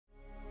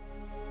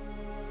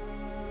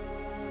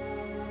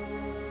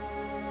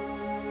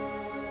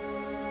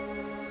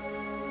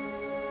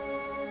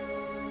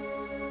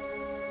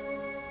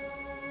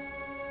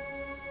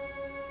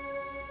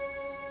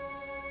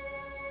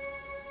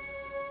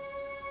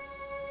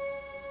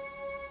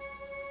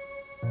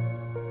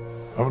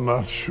I'm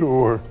not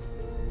sure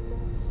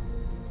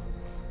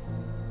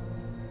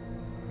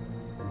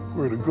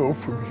where to go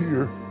from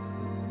here.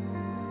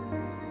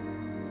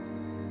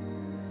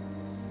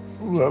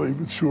 I'm not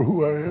even sure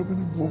who I am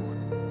anymore.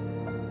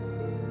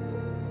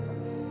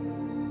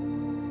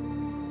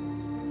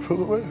 For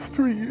the last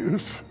 3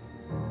 years,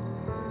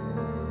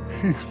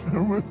 he's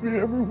been with me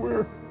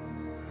everywhere.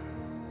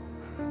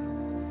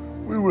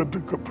 We went to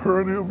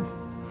Capernaum.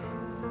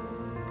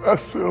 I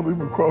sailed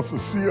him across the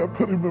sea. I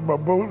put him in my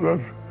boat.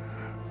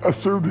 I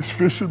served his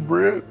fish and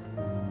bread.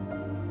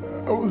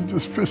 I was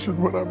just fishing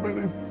when I met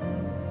him.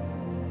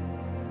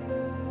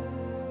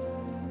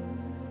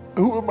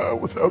 Who am I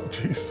without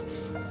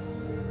Jesus?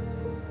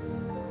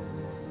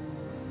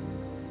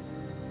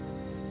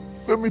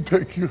 Let me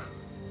take you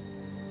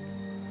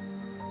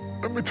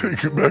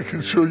back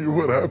and show you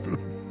what happened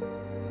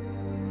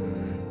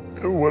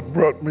and what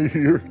brought me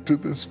here to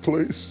this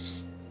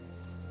place.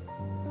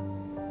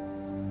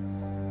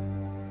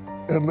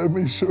 And let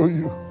me show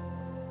you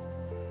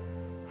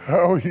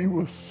how he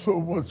was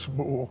so much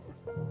more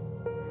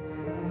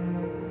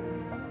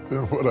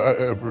than what I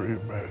ever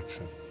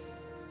imagined.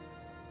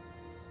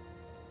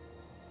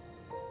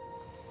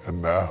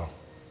 And now,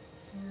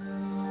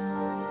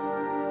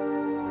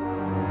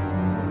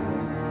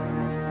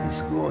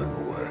 he's going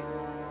away.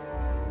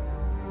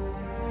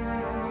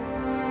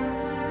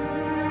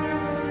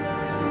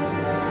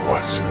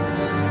 Watch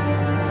this.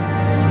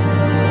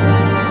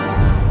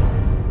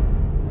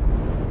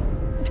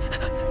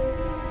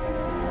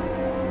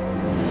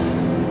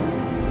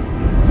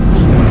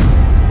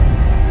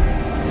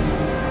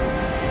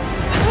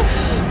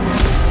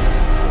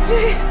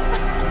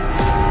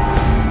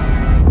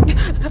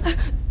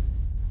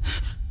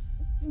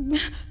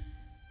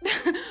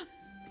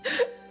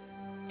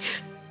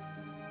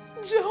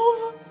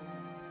 Jehovah,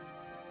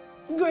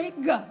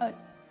 great God,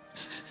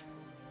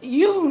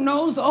 you who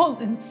knows all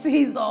and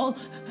sees all,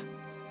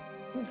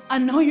 I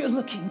know you're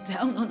looking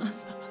down on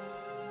us,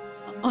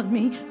 on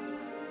me.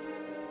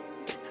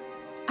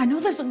 I know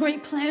there's a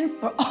great plan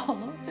for all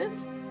of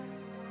this,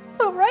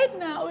 but right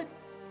now it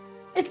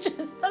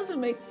just doesn't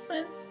make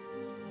sense.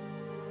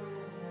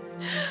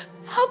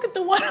 How could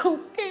the one who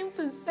came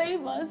to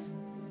save us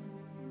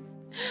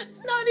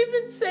not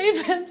even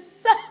save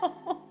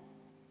himself?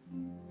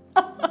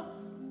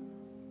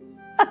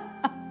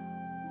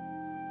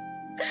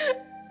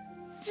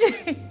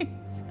 Jesus.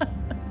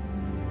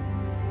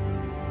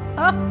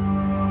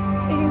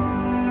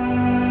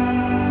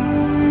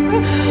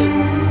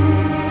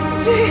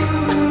 Jesus.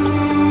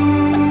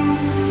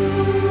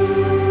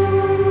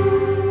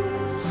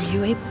 Were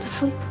you able to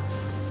sleep?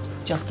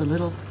 Just a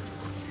little.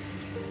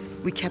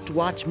 We kept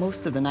watch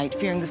most of the night,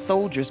 fearing the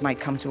soldiers might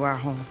come to our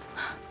home.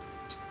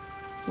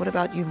 What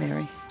about you,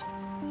 Mary?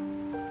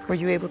 Were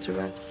you able to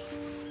rest?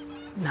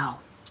 No.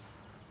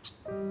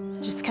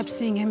 I just kept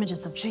seeing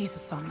images of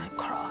Jesus on that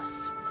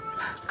cross.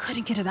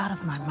 Couldn't get it out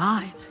of my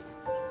mind.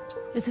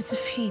 It's as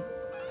if he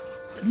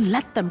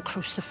let them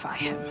crucify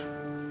him.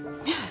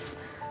 Yes,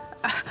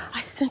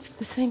 I sensed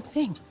the same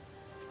thing.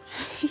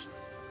 He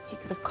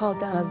could have called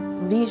down a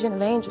legion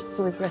of angels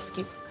to his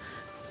rescue.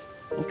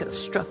 He could have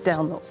struck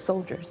down those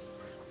soldiers.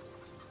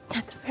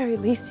 At the very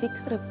least, he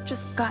could have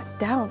just got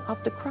down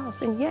off the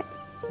cross, and yet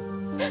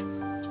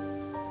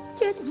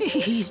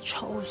he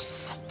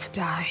chose to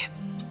die.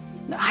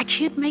 I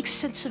can't make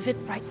sense of it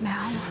right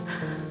now,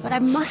 but I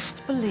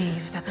must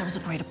believe that there was a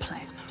greater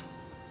plan.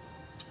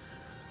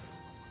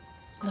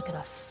 Look at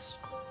us,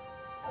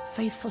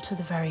 faithful to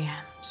the very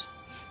end.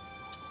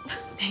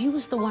 He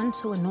was the one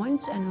to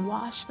anoint and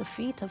wash the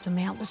feet of the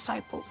male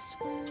disciples.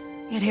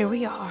 Yet here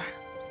we are,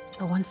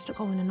 the ones to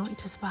go and anoint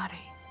his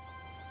body.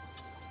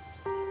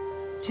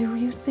 Do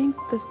you think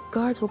the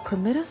guards will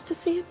permit us to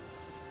see him?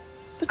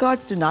 The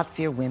guards do not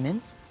fear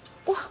women.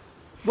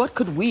 What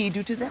could we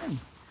do to them?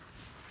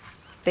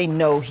 They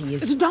know he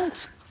is...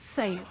 Don't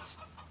say it.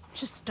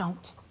 Just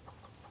don't.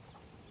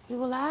 We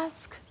will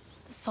ask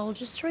the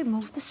soldiers to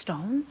remove the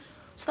stone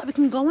so that we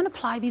can go and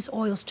apply these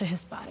oils to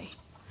his body.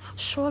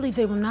 Surely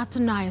they will not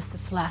deny us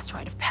this last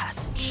rite of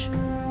passage.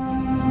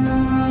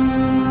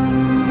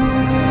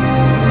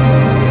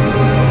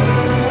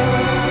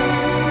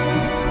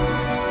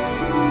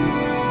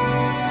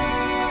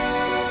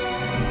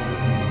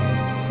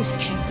 This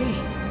can't be.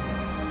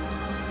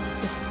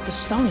 The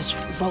stone is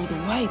rolled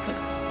away, but...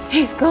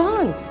 He's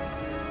gone.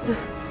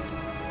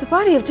 The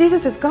body of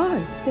Jesus is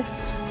gone. There's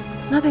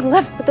nothing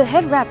left but the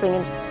head wrapping,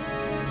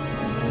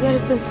 and yet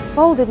it's been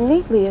folded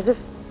neatly as if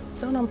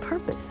done on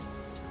purpose.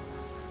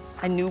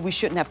 I knew we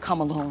shouldn't have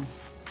come alone.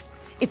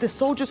 If the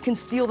soldiers can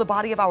steal the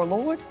body of our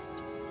Lord,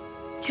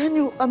 can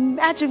you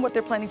imagine what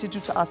they're planning to do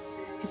to us,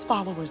 his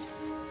followers?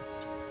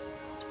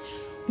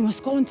 We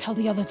must go and tell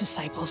the other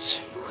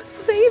disciples.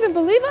 Will they even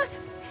believe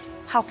us?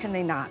 How can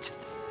they not?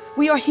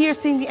 We are here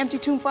seeing the empty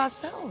tomb for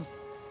ourselves.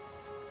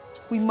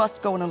 We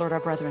must go and alert our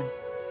brethren.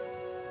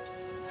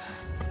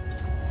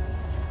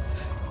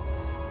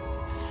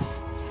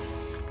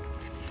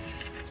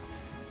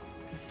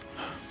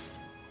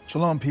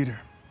 Shalom, Peter.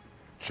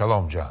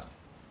 Shalom, John.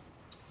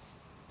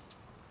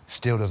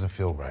 still doesn't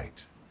feel right.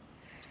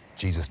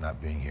 Jesus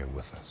not being here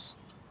with us.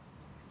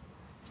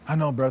 I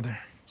know, brother.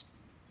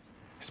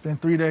 It's been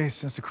 3 days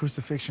since the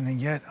crucifixion,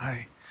 and yet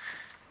I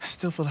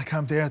still feel like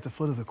I'm there at the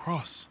foot of the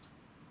cross.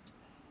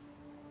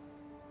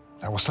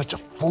 I was such a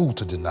fool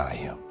to deny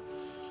him.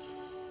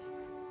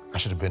 I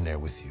should have been there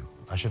with you.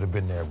 I should have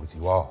been there with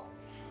you all.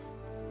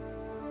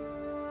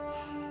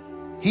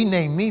 He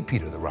named me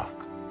Peter the Rock.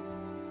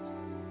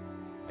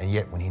 And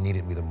yet when he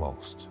needed me the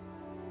most,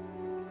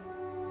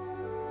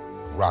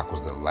 the rock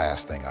was the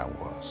last thing I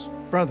was.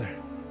 Brother,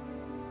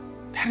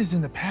 that is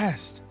in the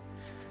past.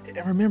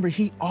 And remember,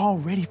 he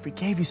already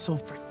forgave you, so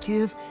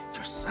forgive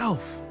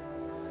yourself.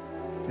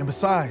 And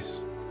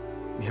besides,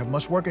 we have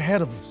much work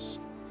ahead of us,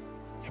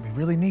 and we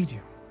really need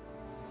you.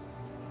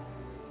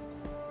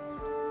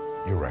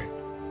 You're right.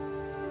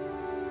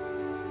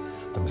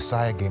 The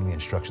Messiah gave me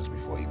instructions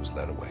before he was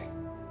led away.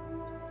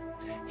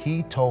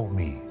 He told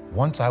me,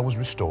 once I was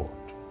restored,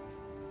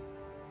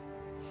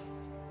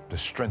 to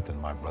strengthen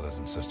my brothers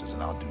and sisters,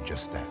 and I'll do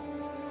just that.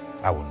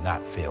 I will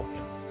not fail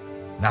him.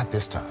 Not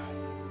this time.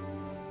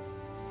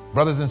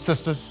 Brothers and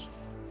sisters,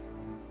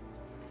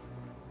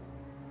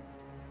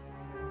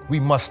 we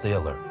must stay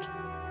alert.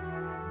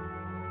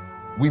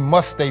 We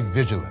must stay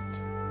vigilant.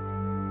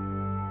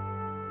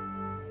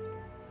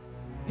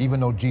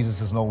 Even though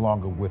Jesus is no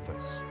longer with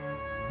us,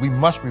 we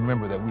must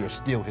remember that we are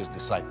still his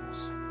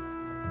disciples.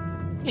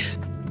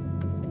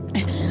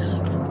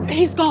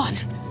 He's gone.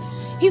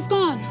 He's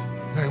gone.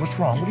 Mary, what's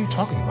wrong? What are you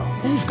talking about?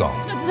 Who's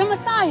gone? The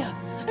Messiah,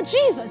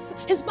 Jesus.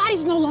 His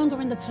body's no longer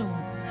in the tomb.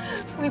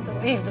 We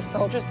believe the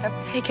soldiers have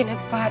taken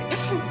his body.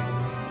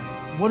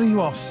 What are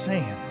you all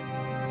saying?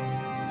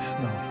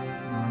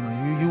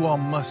 No, you all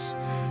must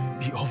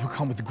be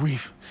overcome with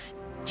grief.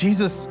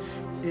 Jesus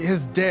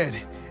is dead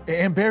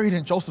and buried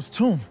in Joseph's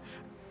tomb.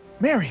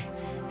 Mary,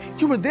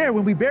 you were there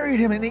when we buried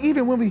him, and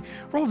even when we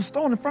rolled the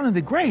stone in front of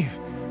the grave.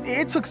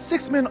 It took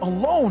 6 men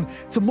alone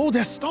to move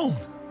that stone.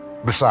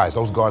 Besides,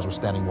 those guards were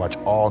standing watch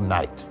all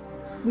night.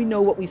 We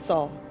know what we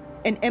saw.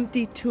 An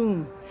empty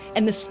tomb.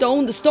 And the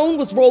stone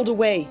was rolled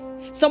away.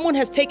 Someone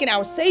has taken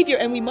our Savior,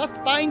 and we must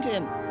find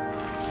him.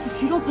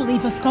 If you don't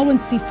believe us, go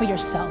and see for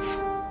yourself.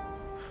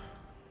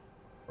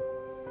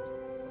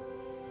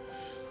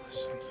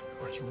 Listen,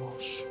 are you all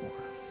sure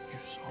you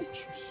saw what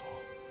you saw?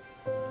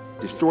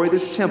 Destroy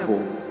this temple,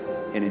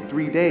 and in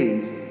 3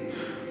 days,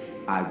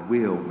 I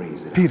will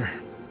raise it Peter.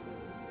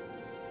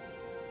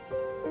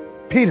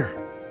 Peter.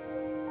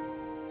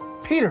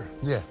 Peter.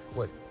 Yeah,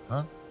 what,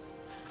 huh?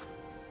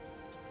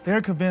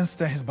 They're convinced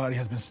that his body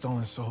has been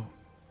stolen, so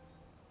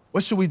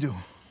what should we do?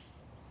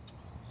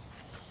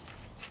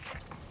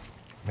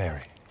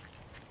 Mary,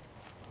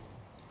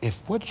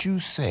 if what you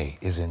say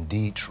is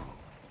indeed true,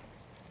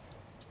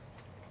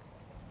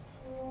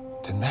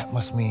 then that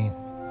must mean,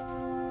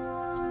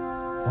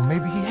 well,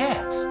 maybe he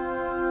has.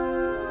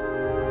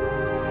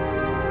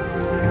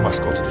 We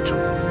must go to the tomb.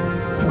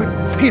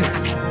 Wait, Peter,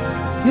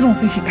 you don't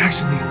think he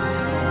actually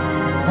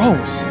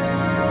rose?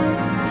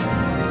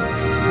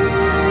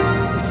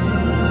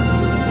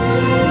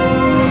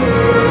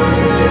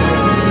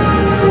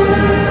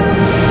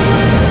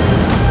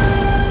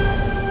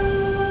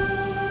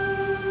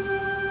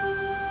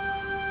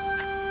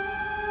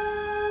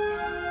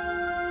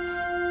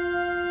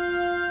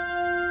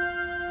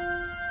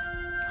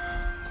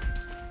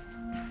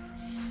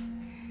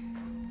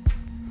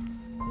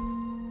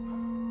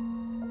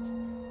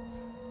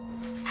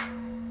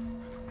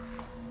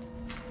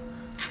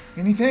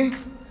 Anything?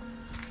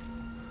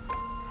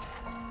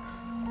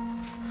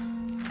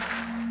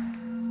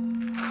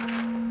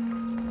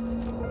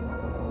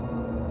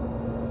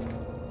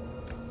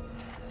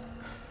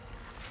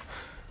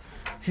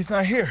 He's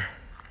not here.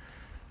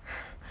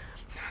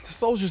 The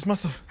soldiers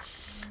must have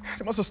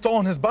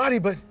stolen his body,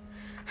 but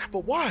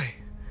why?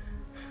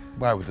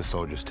 Why would the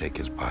soldiers take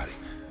his body?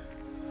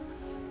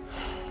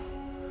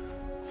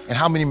 And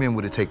how many men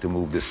would it take to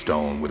move this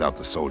stone without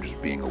the soldiers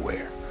being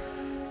aware?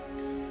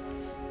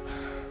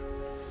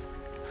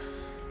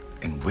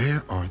 And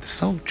where are the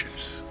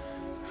soldiers?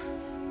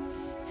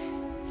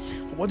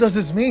 What does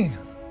this mean?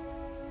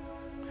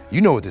 You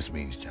know what this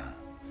means, John.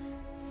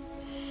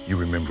 You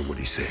remember what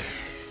he said.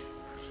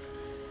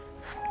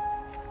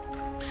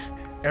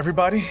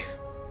 Everybody,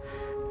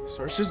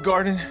 search this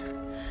garden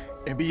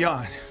and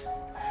beyond.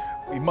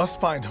 We must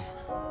find him.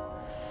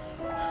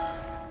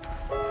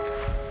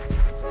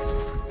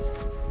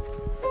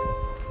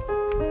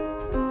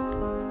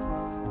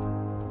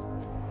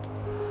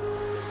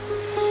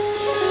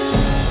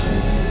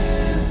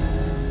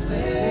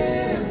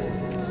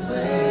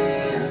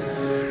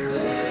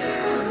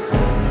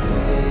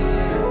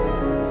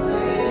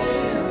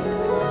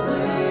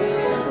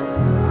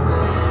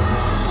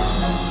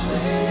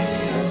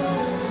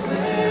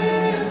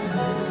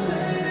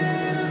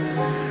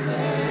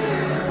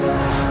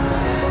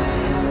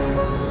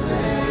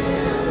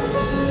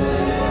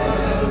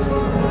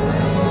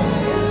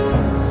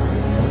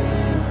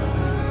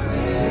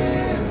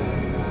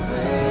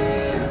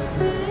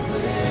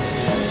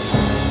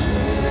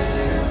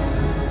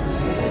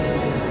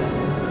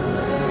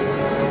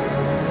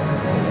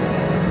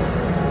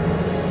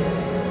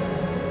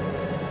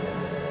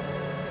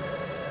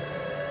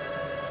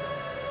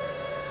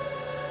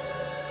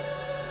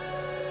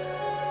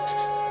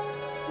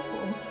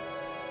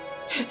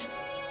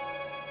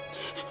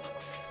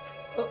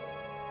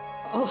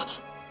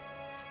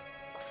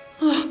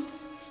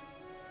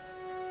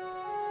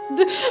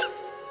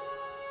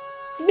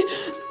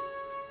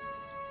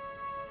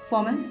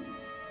 Woman,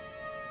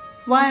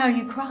 why are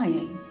you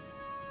crying?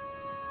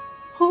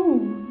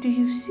 Whom do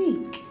you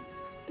seek?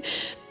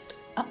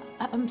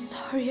 I'm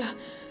sorry.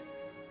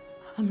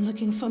 I'm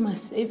looking for my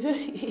Savior.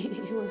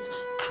 He was...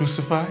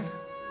 Crucified?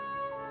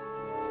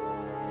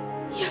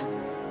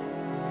 Yes.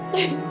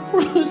 They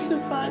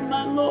crucified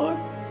my Lord.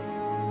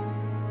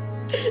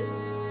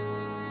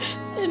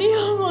 And he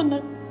hung on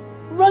the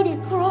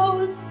rugged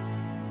cross.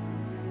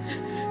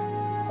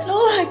 And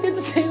all I could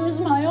see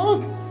was my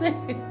own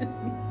sin.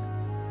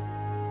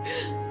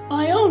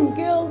 My own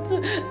guilt.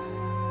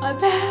 My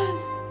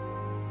past.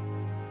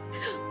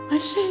 My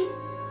shame.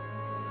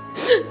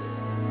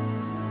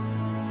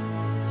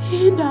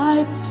 He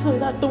died so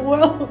that the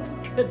world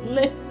could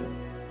live.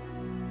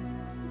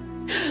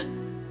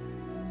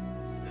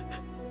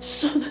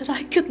 So that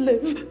I could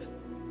live.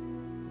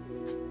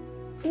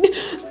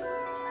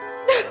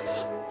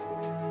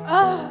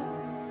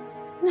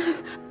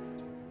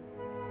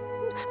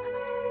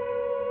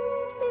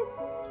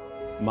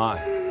 My,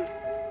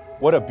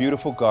 what a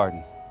beautiful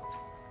garden.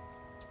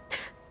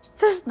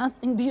 There's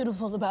nothing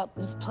beautiful about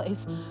this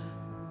place.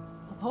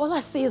 All I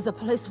see is a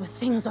place where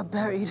things are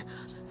buried.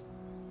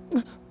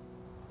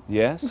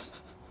 Yes,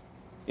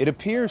 it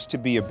appears to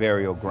be a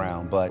burial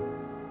ground, but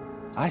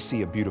I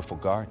see a beautiful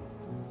garden.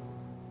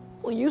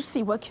 Well, you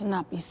see what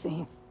cannot be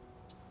seen.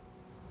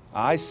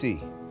 I see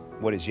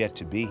what is yet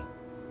to be.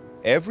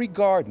 Every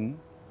garden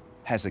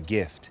has a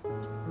gift.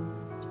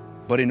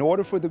 But in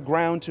order for the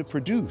ground to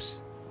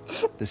produce,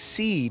 the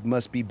seed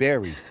must be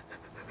buried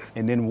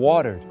and then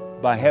watered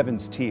by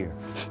heaven's tear.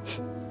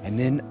 And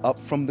then up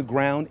from the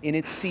ground in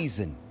its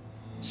season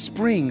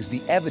springs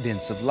the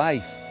evidence of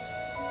life.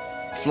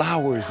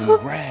 Flowers and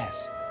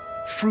grass,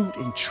 fruit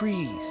and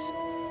trees,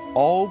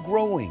 all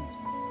growing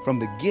from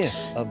the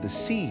gift of the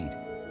seed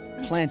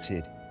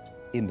planted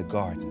in the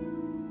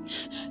garden.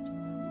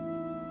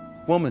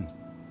 Woman,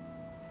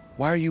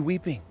 why are you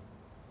weeping?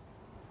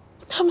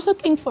 I'm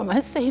looking for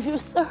my Savior,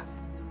 sir.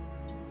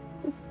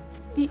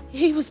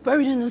 He was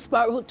buried in this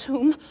borrowed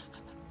tomb.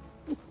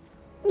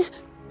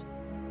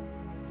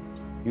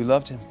 You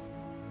loved him.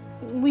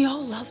 We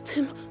all loved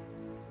him.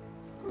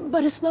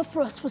 But his love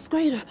for us was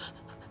greater.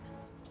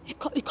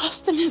 It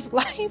cost him his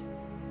life.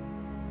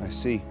 I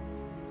see.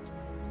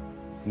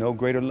 No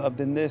greater love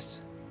than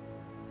this,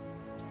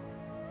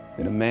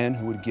 than a man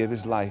who would give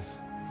his life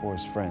for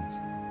his friends.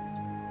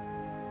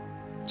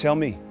 Tell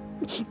me,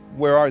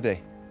 where are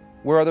they?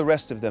 Where are the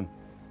rest of them?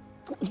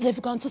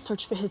 They've gone to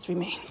search for his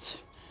remains.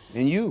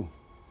 And you,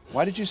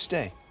 why did you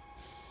stay?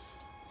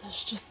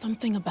 There's just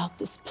something about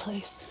this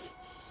place.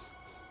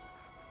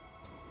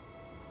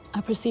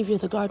 I perceive you're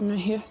the gardener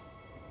here.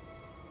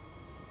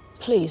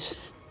 Please,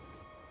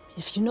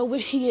 if you know where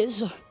he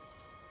is or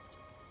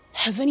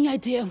have any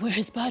idea where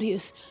his body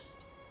is,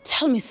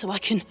 tell me so I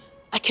can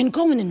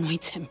go and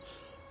anoint him.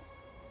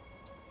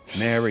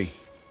 Mary,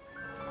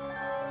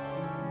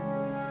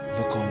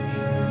 look on me.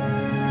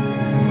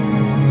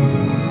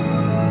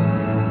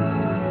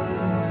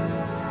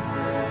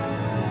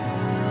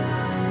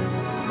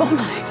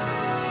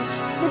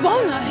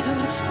 Rabboni!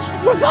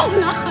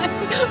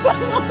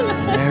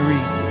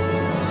 Mary,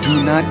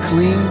 do not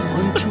cling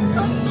unto me.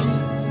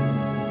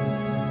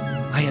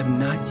 I have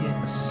not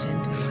yet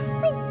ascended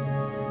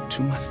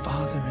to my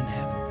Father in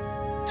heaven.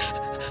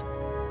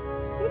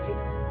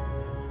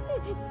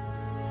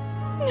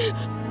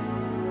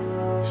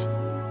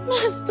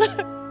 Master!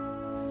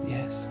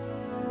 Yes.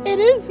 It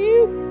is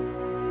you!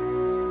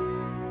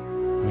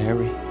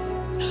 Mary,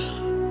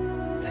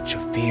 let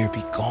your fear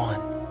be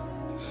gone.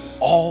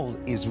 All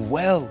is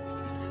well.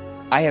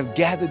 I have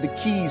gathered the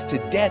keys to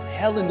death,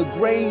 hell, and the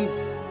grave.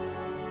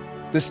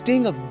 The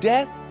sting of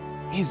death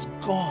is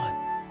gone.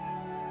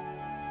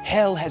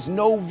 Hell has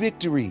no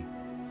victory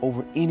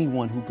over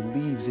anyone who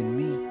believes in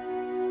me.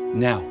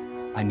 Now,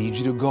 I need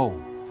you to go.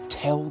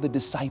 Tell the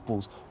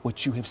disciples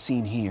what you have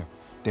seen here.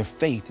 Their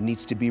faith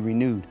needs to be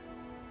renewed.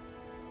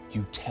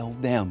 You tell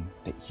them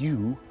that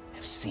you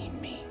have seen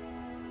me.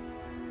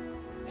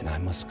 And I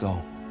must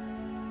go,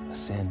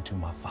 ascend to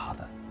my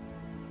Father,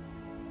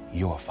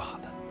 your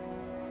Father,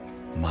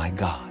 my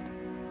God,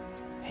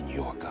 and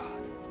your God.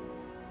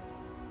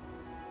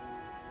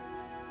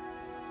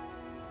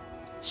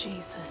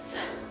 Jesus,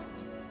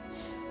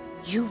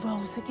 you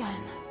rose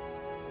again.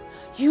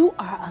 You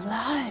are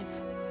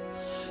alive.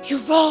 You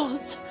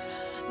rose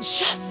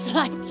just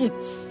like you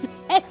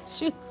said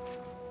you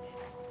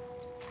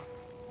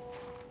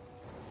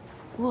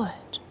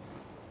would.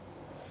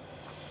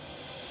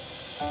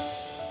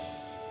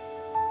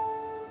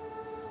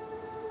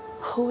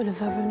 Who would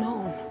have ever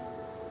known?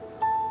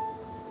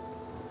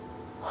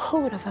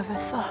 Who would have ever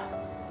thought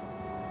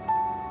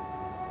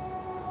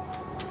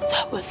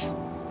that with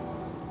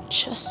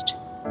just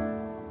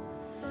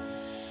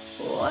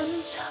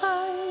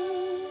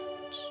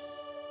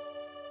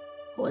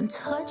one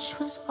touch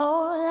was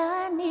all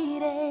I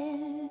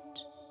needed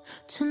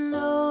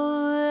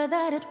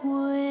that it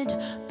would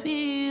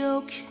be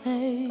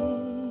okay.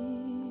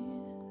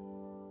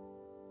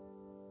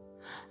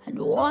 And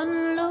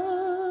one look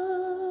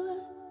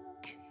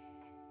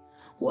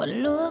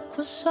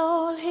was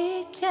all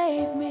he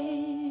gave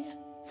me,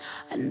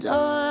 and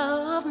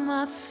all of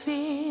my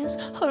fears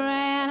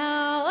ran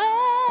away.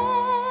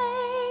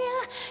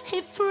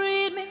 He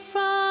freed me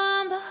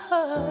from the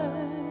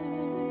hurt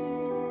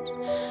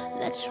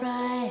that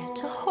tried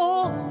to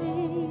hold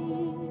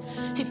me.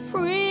 He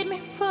freed me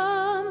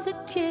from the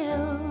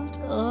guilt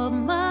of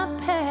my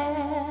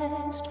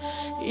past,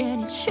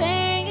 and he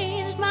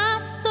changed my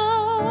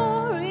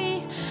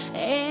story.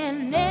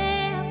 And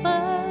never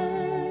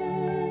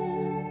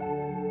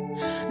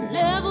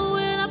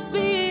will I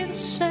be the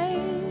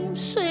same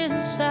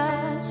since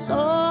I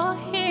saw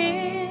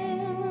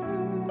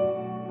him.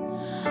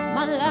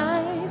 My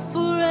life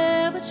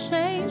forever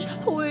changed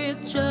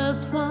with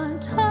just one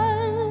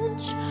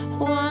touch,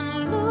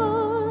 one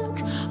look,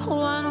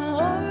 one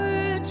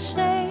word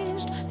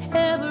changed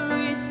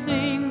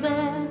everything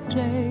that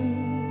day.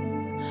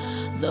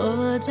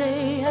 The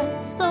day I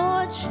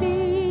saw Jesus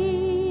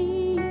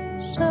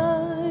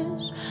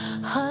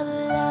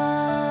alive.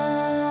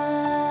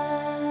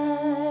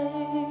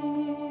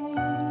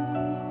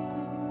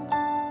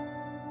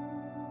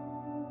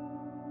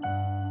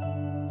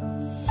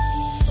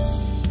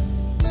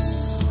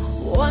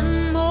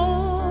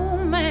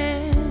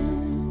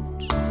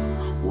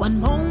 One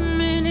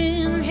moment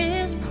in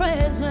his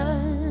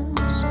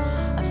presence,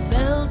 I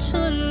felt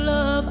a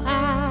love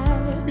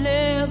I've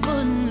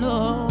never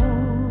known.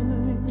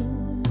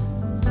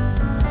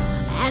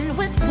 And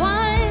with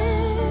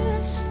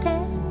one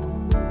step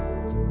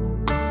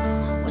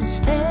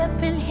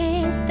in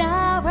his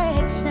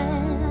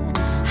direction,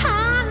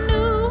 I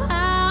knew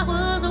I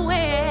was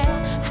where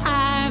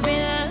I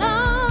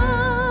belong,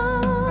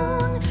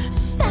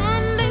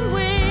 standing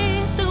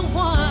with the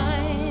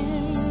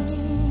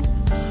one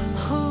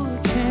who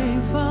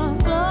came from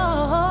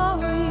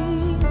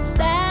glory,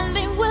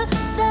 standing with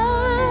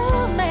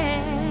the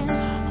man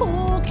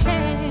who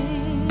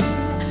came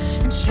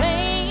and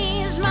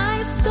changed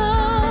my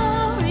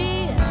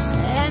story.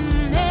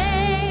 And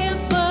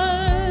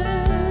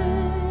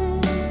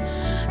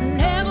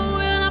never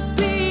will I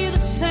be the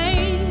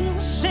same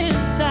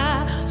since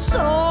I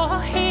saw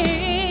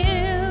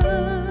him.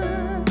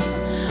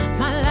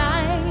 My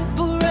life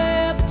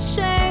forever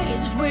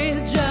changed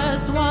with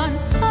just one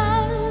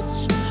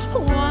touch,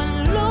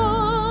 one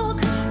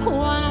look,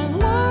 one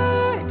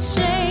word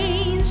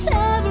changed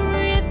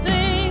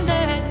everything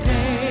that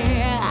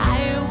day.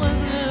 I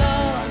was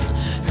lost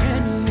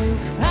and you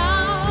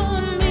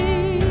found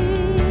me.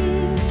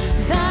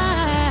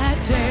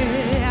 That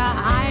day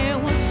I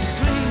was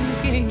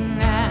sinking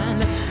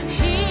and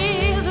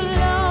his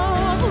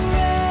love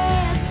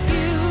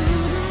rescued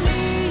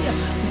me.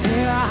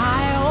 There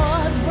I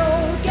was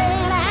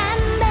broken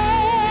and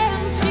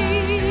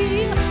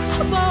empty,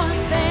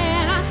 but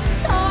then I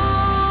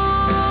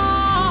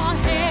saw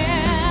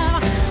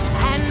him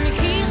and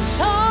he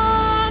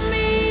saw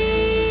me.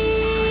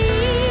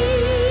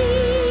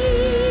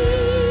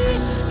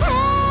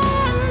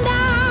 And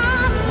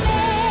never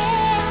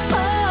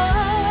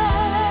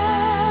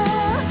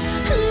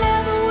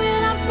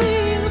will I be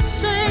the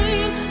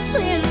same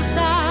since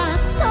I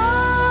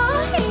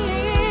saw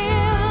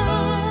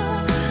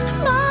him.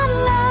 My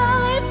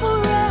life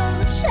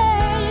forever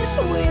changed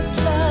with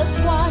just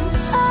one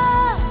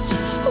touch,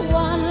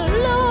 one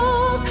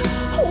look,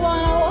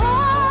 one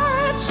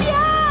word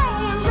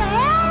changed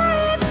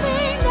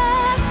everything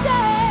that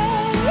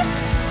day.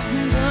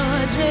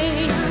 The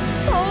day I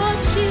saw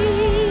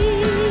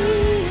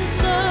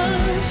Jesus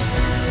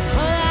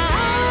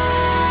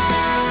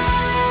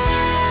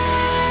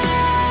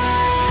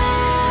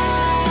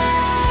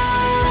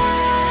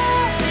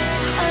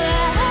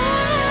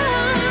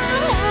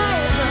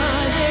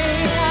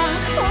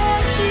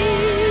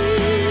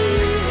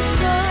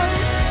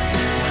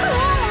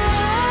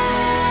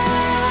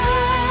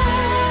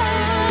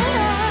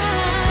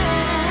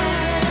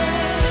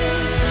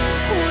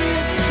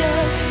with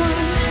just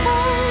one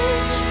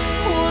touch,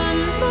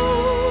 one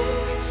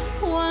look,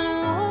 one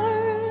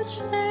word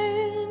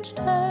changed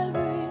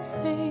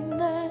everything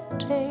that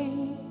day.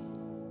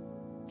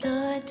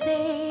 The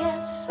day I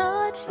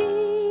saw Jesus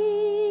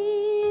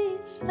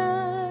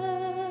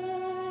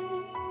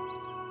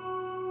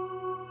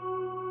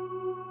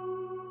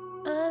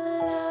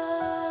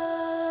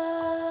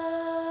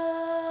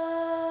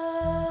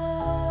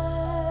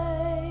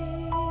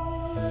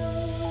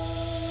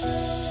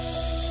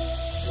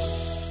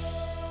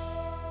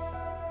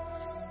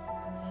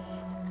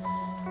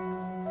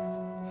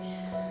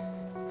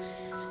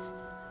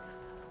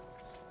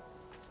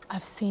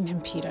I've seen him,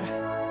 Peter.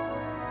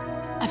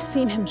 I've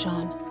seen him,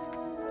 John.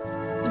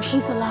 And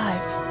he's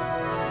alive.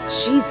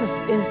 Jesus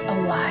is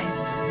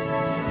alive.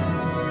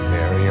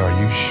 Mary,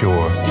 are you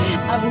sure?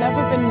 I've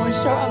never been more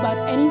sure about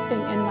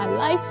anything in my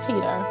life,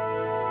 Peter.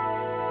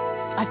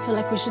 I feel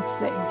like we should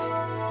sing.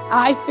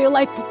 I feel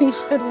like we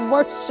should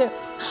worship.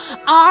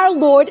 Our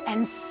Lord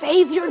and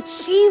Savior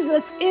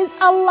Jesus is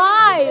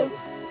alive.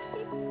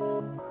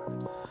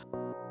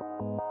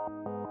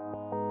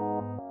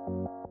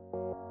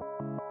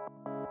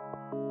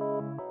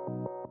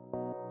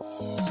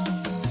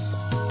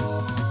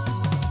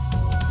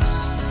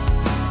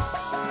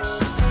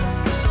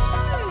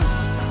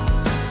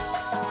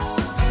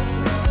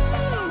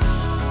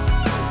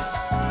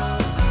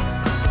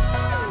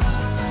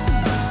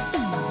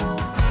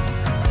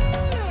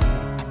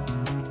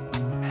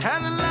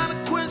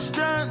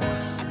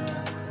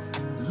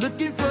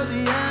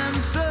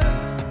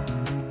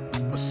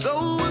 My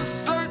soul was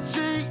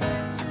searching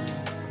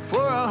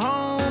for a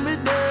home it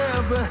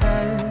never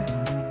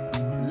had.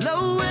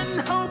 Low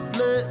and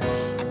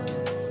hopeless,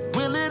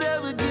 will it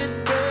ever get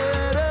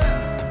better?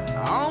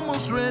 I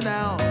almost ran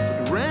out,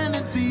 but ran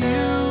into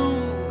you.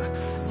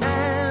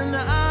 And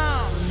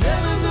I'm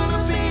never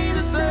gonna be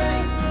the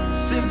same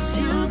since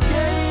you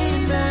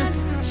came and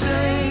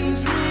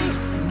changed me.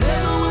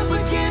 Never will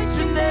forget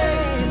your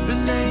name, the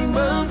name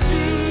of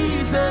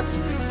Jesus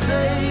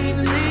saved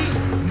me.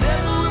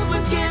 Never will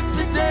forget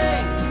the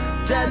day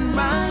that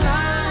my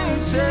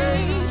life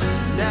changed.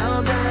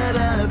 Now that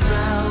I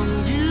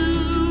found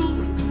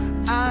you,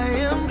 I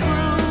am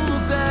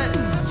proof that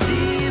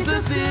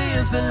Jesus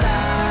is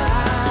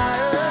alive.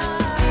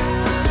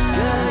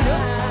 Yeah,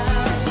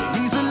 yeah. So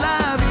he's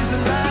alive, he's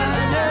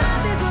alive,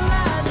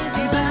 yeah. So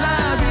he's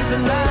alive, he's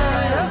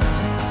alive, yeah.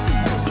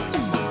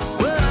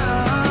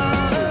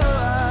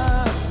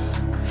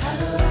 Had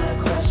a lot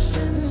of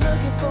questions,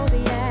 looking for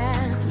the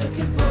answers.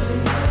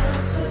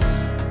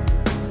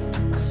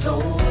 My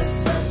soul was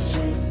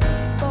searching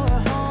for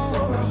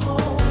a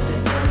home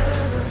that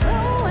never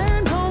had.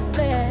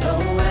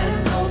 Low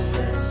and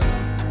hopeless,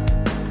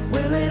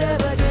 will it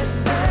ever get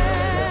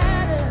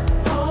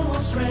better?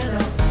 Almost ran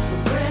out,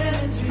 but ran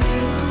into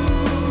you.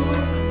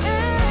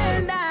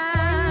 And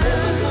I'm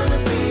never gonna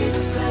be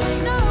the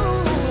same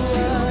since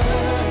you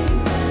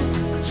came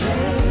and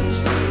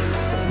changed me.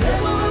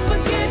 Never will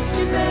forget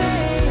your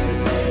name,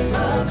 the name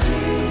of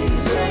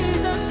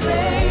Jesus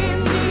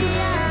saved me.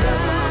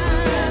 Never will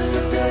forget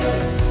the day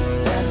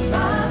that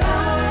my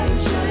life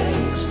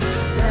changed.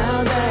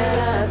 Now that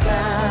I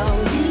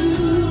found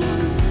you,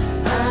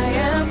 I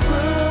am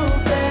proof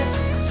that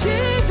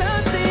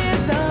Jesus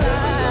is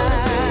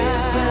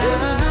alive.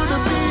 Never gonna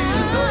be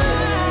the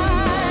same.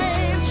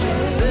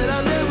 Said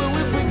I never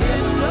will forget,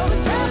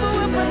 Never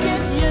will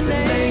forget your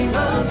the name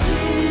of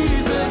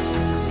Jesus.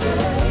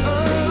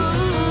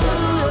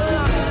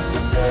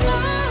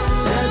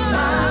 That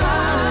my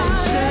life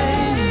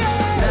changed.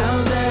 Now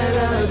that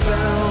I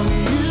found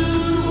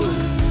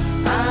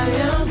you, I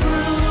am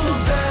proof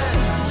that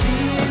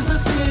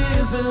Jesus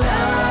is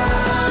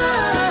alive.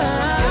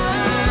 Yes,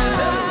 he is.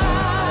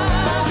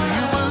 Do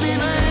you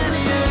believe it?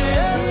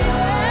 Yeah.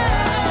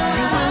 Do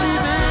you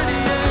believe it?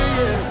 Yeah,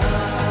 yeah.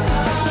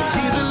 So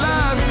he's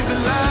alive, he's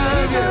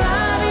alive,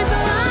 yeah. He's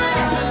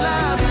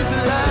alive, he's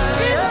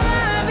alive,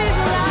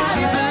 yeah. So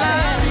he's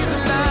alive, he's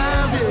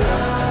alive, yeah.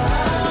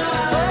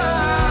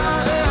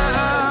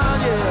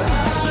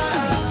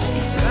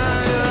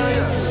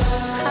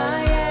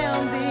 I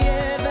am the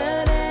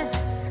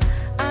evidence.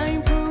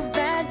 I'm proof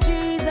that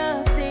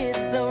Jesus is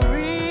the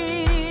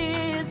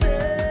risen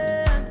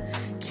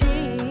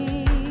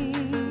King.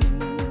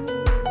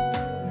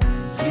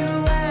 You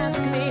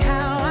ask me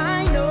how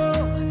I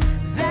know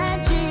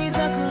that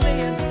Jesus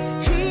lives.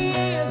 He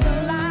is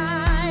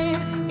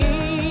alive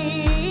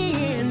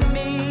in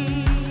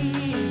me.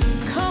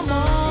 Come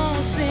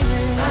on, sing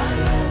it.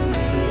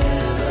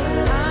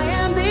 I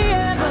am the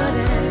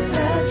evidence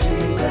that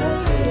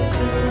Jesus is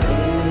the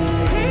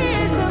He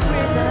is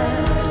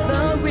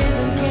the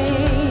risen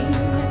King.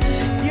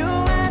 You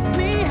ask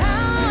me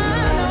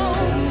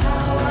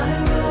how I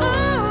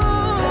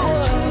know that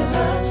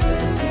Jesus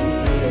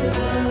is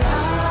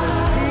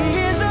alive. He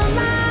is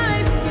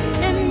alive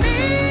in me.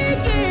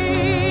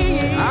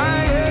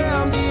 I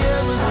am the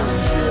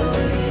evidence,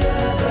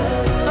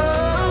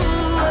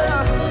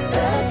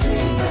 That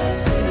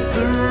Jesus is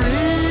the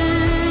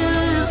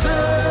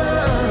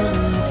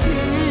risen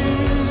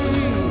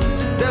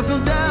King. There's no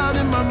doubt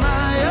in my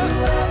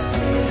mind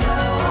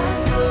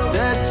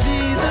that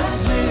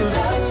Jesus is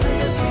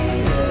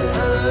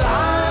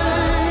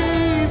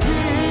alive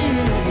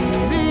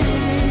in me.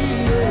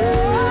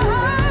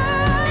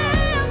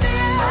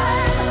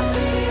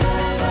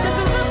 Just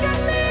look at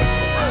me.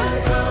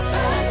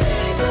 That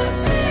Jesus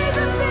is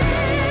the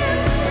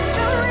risen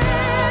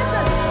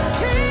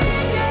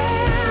King.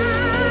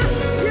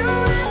 You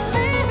ask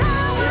me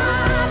how I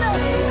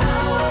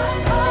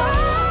know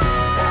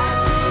that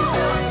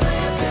Jesus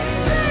is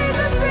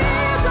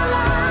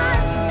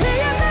alive. He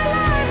is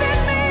alive in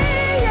me.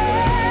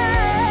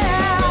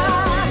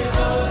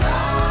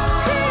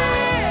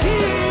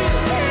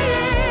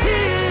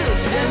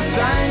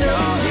 Inside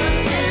of me.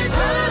 He's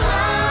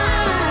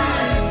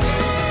alive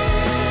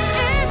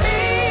in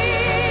me,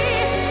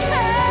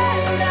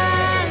 and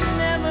I'm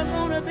never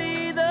gonna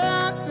be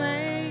the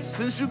same.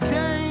 Since you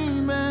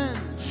came and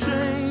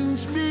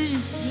changed me,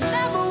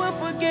 Never will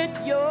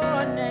forget your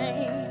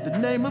name. the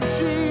name of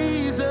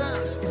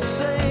Jesus is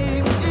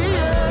saved.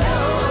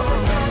 Never will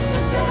forget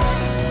the day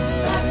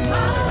that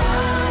my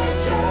life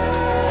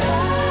changed.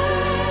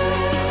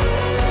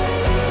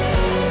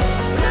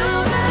 Now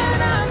that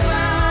I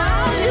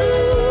found you,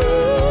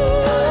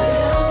 I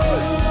am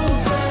proof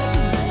that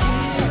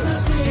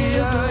Jesus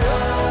is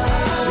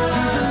alive. So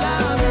he's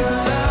alive, he's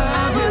alive.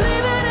 I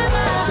believe it in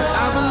my So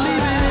I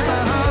believe it in my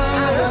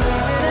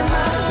heart.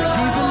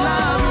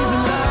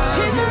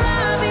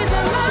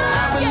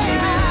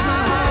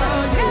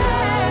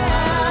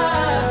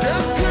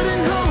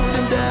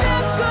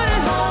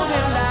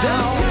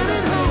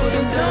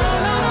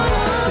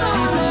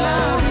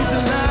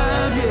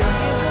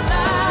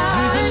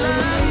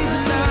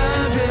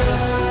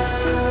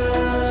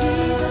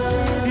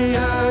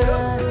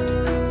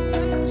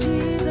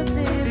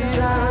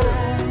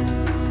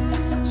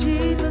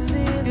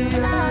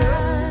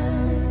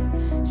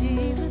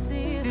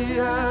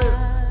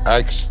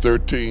 Acts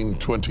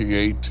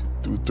 13:28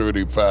 through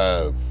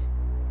 35.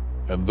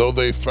 And though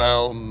they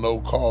found no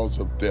cause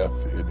of death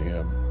in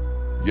him,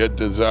 yet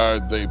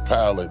desired they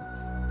Pilate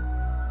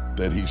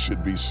that he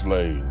should be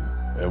slain.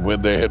 And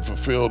when they had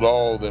fulfilled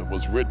all that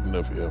was written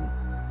of him,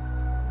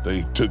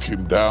 they took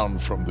him down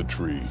from the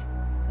tree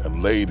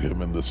and laid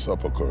him in the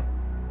sepulchre.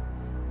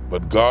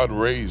 But God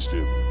raised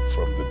him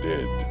from the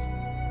dead.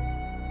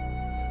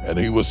 And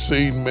he was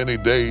seen many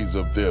days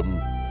of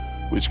them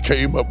which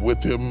came up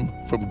with him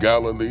from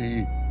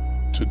Galilee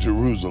to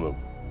Jerusalem,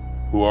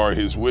 who are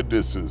his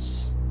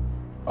witnesses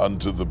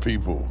unto the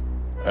people.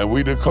 And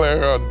we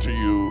declare unto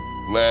you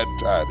glad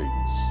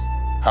tidings,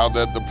 how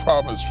that the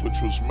promise which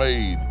was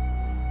made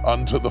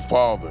unto the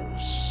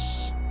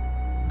fathers,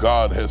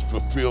 God has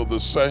fulfilled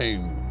the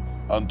same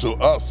unto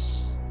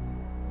us,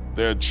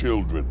 their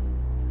children.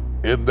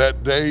 In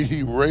that day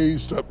he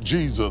raised up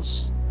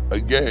Jesus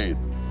again,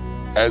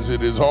 as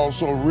it is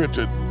also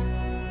written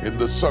in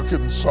the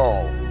second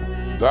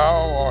psalm,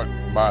 Thou art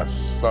my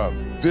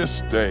son,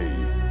 this day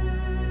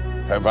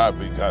have I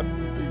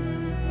begotten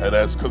thee. And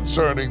as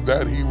concerning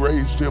that he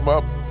raised him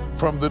up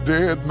from the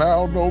dead,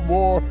 now no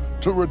more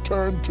to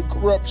return to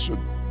corruption.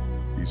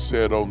 He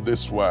said on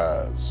this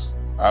wise,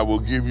 I will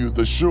give you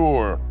the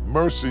sure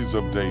mercies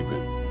of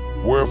David.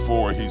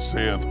 Wherefore he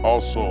saith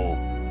also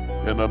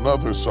in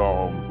another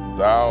psalm,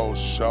 Thou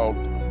shalt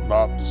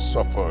not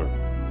suffer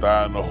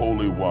thine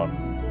Holy One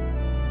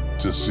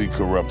to see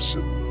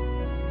corruption.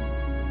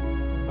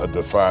 A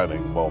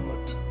defining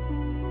moment.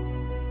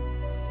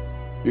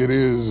 It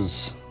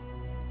is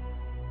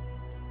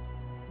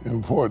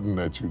important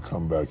that you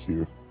come back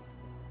here.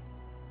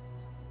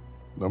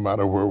 No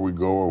matter where we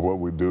go or what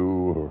we do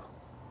or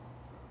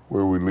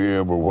where we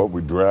live or what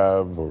we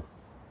drive or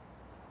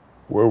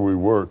where we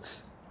work,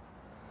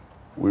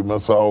 we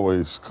must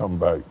always come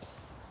back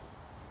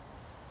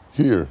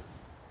here.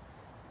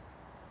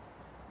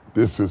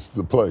 This is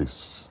the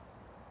place,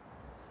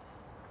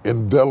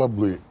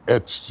 indelibly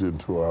etched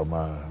into our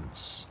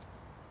minds,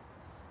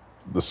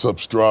 the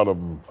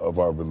substratum of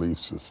our belief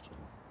system,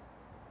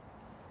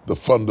 the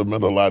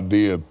fundamental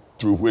idea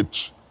through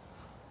which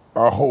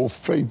our whole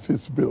faith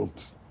is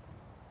built.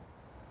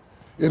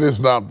 It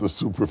is not the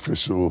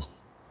superficial,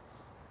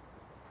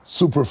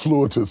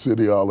 superfluitous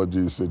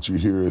ideologies that you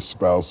hear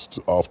espoused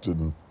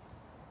often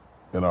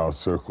in our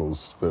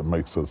circles that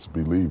makes us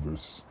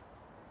believers.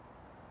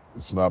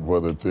 It's not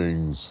whether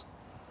things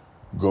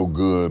go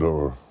good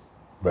or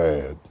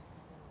bad.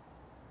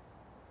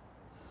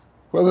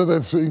 Whether they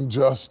seem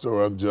just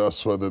or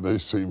unjust, whether they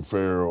seem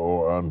fair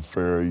or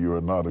unfair, you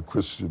are not a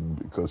Christian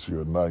because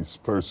you're a nice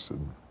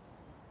person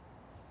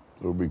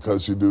or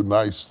because you do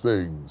nice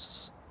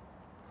things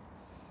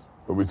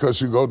or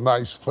because you go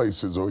nice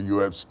places or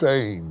you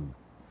abstain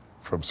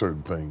from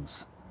certain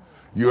things.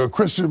 You're a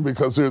Christian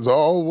because there's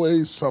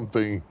always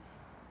something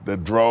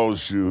that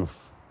draws you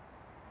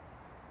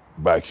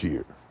back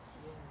here.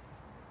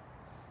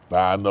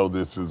 Now, I know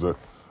this is a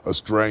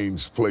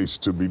strange place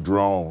to be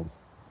drawn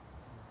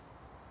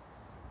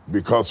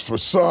because for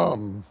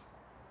some,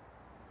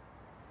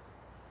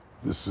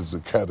 this is a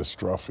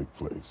catastrophic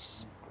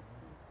place.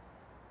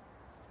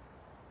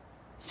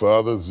 For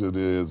others, it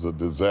is a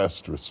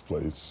disastrous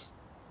place.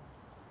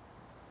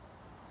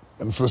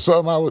 And for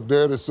some, I would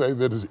dare to say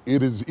that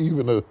it is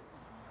even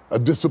a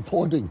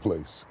disappointing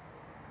place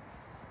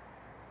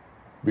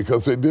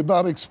because they did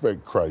not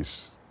expect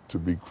Christ to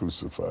be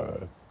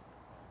crucified.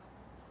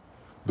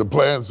 The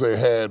plans they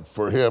had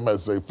for him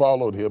as they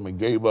followed him and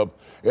gave up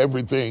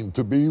everything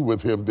to be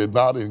with him did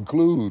not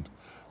include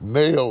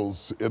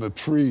nails in a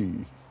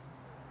tree,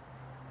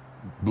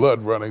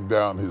 blood running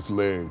down his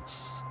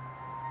legs,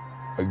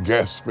 a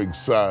gasping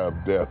sigh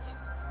of death,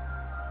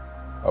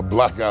 a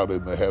blackout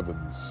in the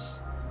heavens,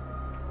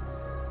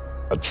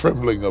 a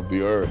trembling of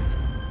the earth,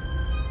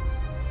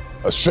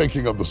 a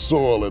shaking of the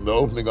soil and the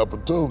opening up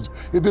of tombs.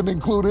 It didn't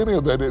include any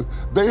of that.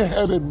 They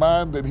had in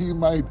mind that he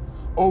might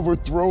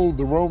overthrow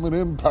the Roman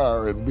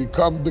Empire and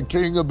become the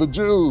king of the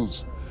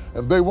Jews.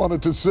 And they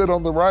wanted to sit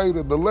on the right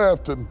and the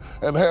left and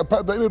have,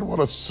 they didn't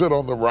want to sit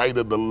on the right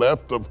and the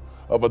left of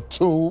a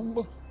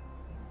tomb.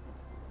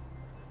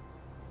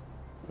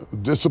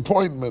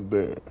 Disappointment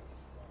there.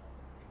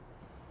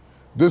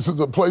 This is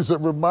a place that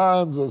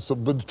reminds us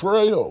of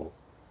betrayal.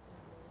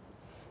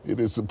 It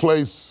is a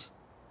place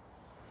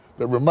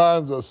that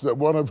reminds us that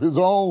one of his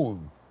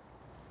own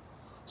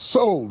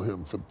sold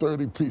him for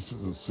 30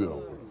 pieces of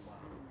silver.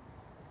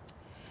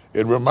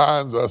 It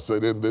reminds us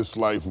that in this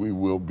life we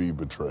will be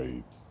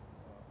betrayed,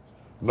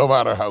 no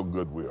matter how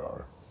good we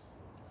are,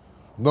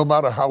 no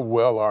matter how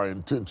well our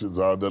intentions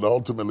are, that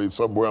ultimately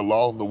somewhere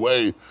along the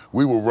way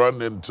we will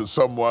run into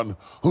someone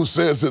who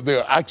says that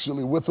they're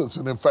actually with us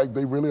and in fact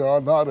they really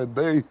are not, and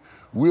they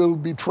will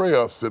betray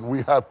us, and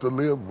we have to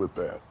live with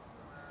that.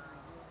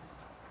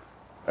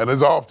 And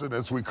as often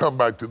as we come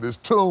back to this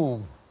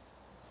tomb,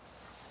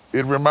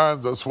 it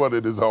reminds us what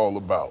it is all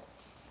about.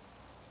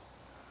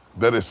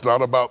 That it's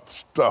not about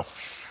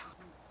stuff.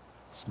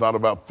 It's not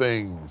about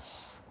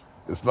things.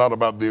 It's not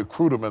about the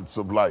accoutrements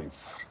of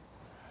life.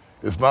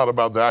 It's not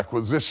about the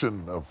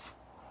acquisition of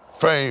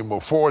fame or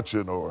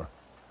fortune or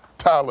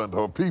talent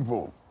or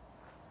people.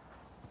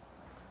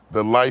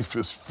 The life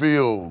is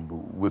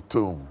filled with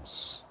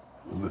tombs.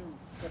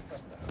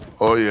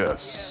 Oh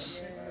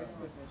yes.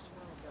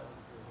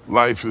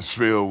 Life is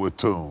filled with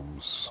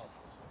tombs.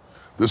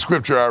 The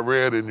scripture I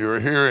read in your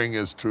hearing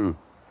is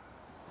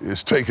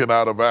taken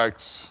out of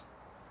Acts.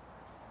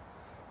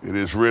 It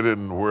is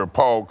written where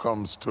Paul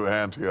comes to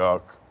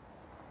Antioch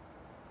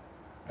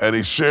and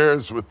he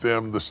shares with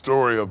them the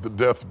story of the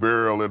death,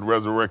 burial, and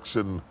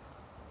resurrection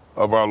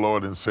of our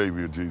Lord and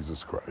Savior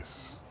Jesus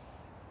Christ.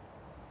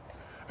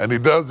 And he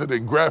does it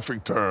in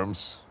graphic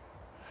terms.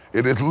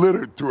 It is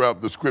littered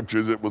throughout the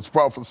scriptures. It was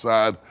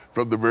prophesied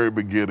from the very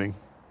beginning.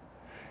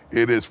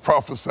 It is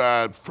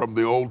prophesied from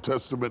the Old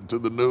Testament to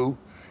the New.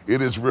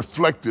 It is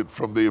reflected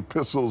from the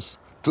epistles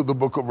to the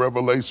book of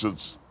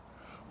Revelations.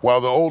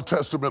 While the Old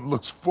Testament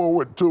looks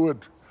forward to it,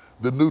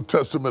 the New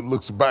Testament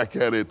looks back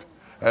at it.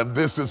 And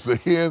this is the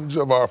hinge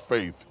of our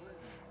faith.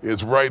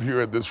 It's right here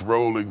at this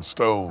rolling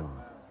stone,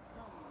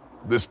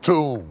 this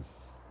tomb,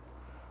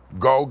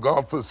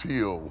 Golgotha's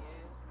hill,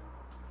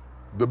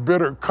 the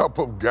bitter cup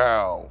of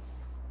gall,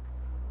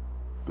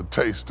 the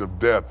taste of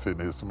death in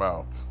his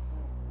mouth,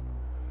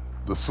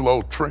 the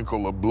slow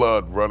trickle of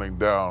blood running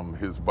down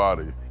his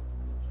body,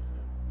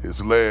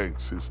 his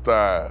legs, his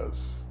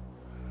thighs,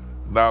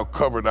 now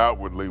covered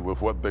outwardly with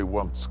what they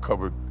once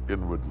covered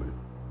inwardly.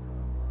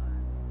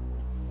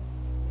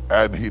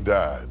 And he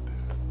died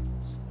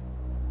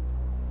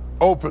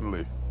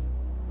openly,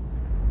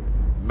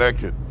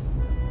 naked,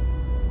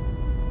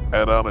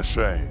 and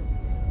unashamed.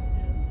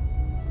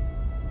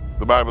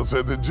 The Bible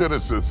says in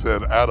Genesis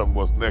that Adam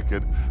was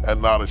naked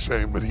and not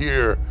ashamed, but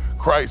here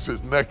Christ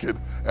is naked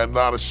and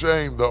not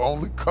ashamed. The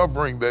only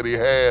covering that he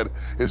had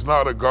is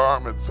not a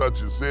garment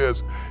such as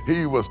this.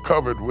 He was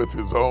covered with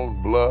his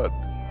own blood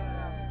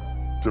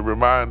to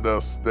remind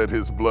us that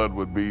his blood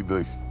would be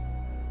the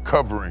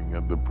covering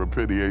and the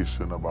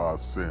propitiation of our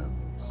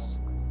sins.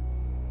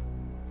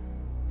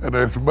 And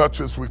as much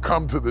as we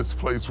come to this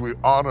place, we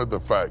honor the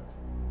fact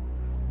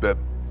that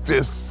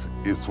this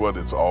is what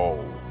it's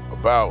all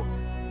about.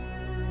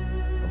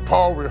 And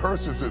Paul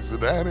rehearses this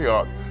in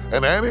Antioch.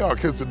 And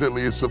Antioch,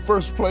 incidentally, is the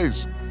first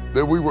place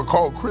that we were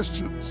called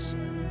Christians.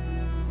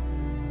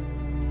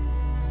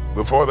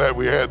 Before that,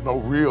 we had no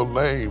real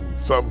name.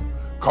 Some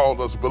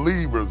called us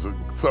believers, and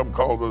some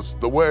called us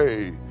the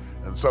way,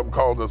 and some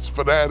called us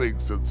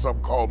fanatics, and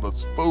some called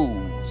us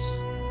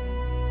fools.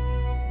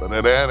 But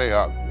at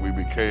Antioch, we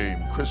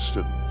became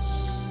Christians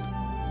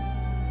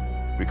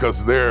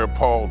because there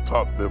Paul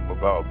taught them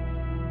about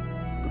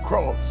the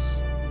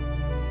cross.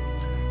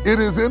 It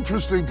is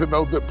interesting to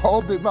note that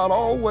Paul did not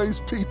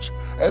always teach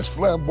as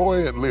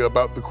flamboyantly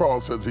about the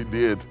cross as he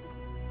did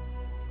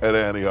at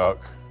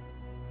Antioch.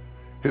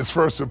 His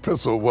first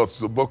epistle was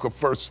the book of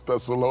 1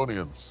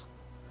 Thessalonians,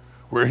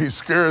 where he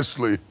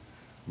scarcely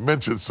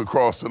mentions the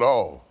cross at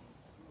all.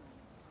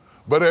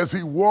 But as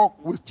he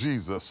walked with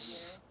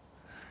Jesus,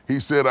 he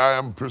said, I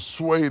am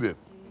persuaded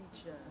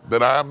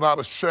that I am not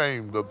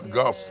ashamed of the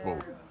gospel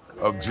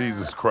of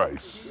Jesus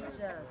Christ.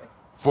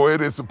 For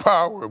it is the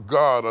power of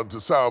God unto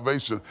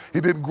salvation. He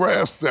didn't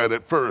grasp that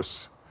at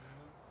first.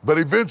 But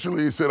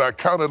eventually he said, I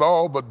count it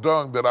all but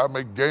dung that I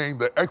may gain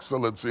the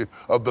excellency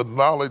of the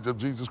knowledge of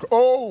Jesus Christ.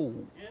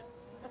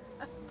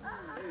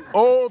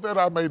 Oh, that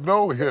I may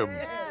know him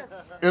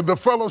in the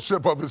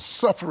fellowship of his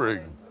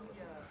suffering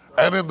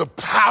and in the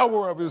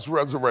power of his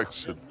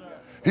resurrection.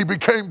 He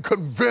became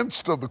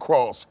convinced of the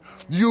cross.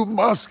 You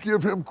must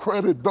give him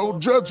credit. Don't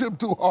judge him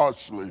too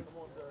harshly.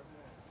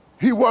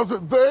 He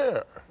wasn't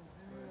there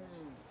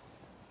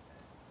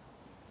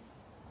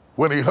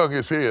when he hung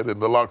his head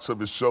in the locks of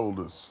his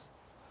shoulders.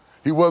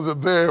 He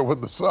wasn't there when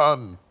the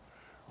sun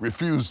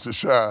refused to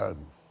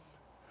shine.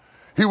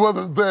 He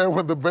wasn't there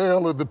when the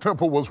veil in the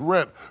temple was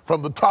rent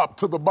from the top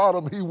to the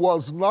bottom. He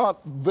was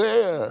not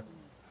there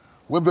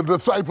when the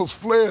disciples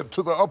fled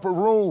to the upper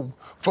room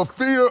for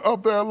fear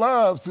of their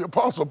lives. The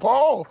Apostle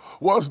Paul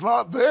was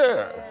not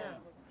there.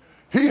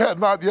 He had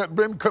not yet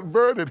been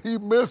converted. He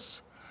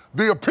missed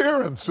the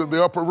appearance in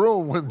the upper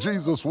room when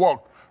Jesus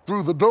walked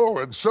through the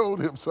door and showed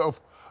himself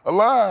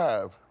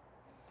alive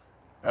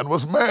and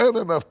was man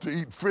enough to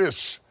eat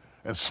fish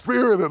and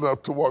spirit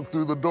enough to walk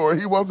through the door.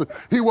 He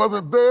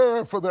wasn't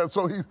there for that.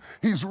 So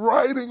he's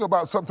writing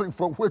about something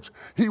for which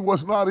he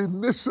was not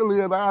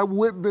initially an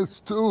eyewitness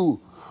to.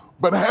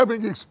 But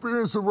having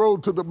experienced the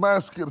road to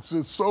Damascus,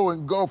 it so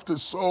engulfed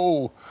his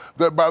soul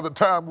that by the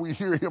time we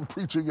hear him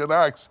preaching in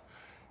Acts,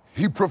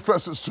 he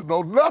professes to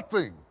know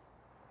nothing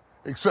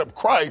except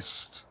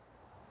Christ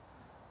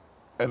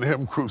and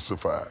him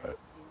crucified.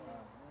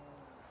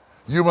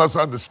 You must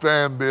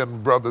understand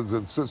then, brothers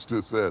and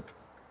sisters, that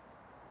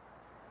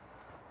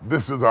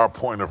this is our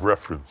point of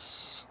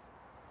reference.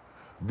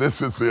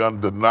 This is the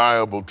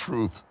undeniable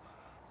truth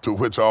to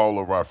which all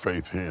of our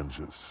faith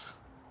hinges.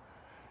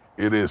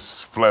 It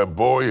is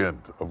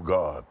flamboyant of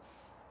God,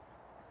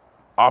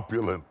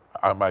 opulent,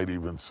 I might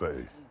even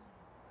say,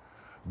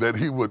 that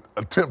he would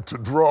attempt to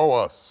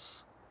draw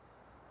us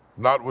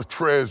not with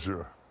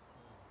treasure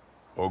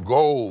or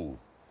gold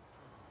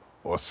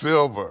or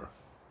silver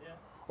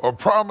or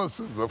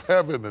promises of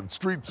heaven and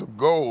streets of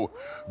gold,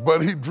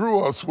 but he drew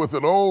us with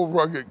an old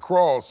rugged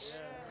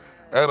cross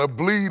and a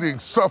bleeding,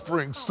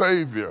 suffering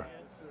Savior.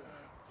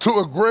 To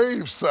a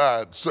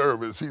graveside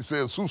service, he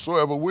says,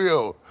 whosoever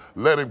will,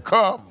 let him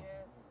come.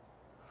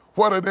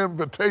 What an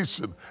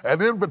invitation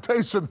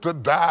to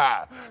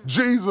die.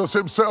 Jesus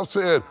himself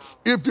said,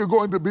 if you're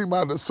going to be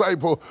my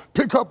disciple,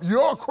 pick up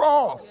your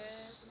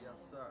cross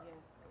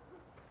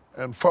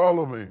and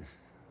follow me.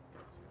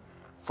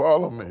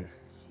 Follow me.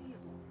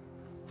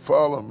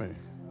 Follow me.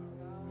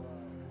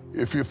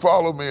 If you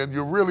follow me and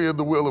you're really in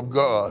the will of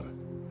God,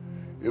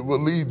 it will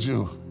lead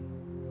you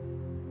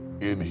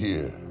in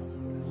here.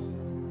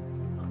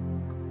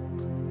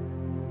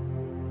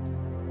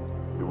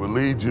 It will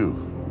lead you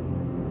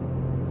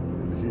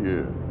in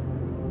here.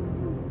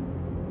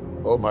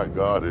 Oh my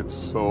God, it's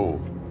so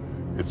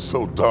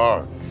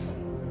dark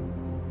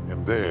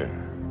in there.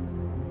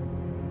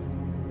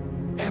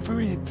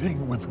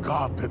 Everything with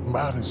God that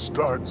matters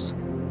starts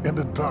in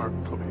a dark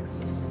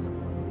place.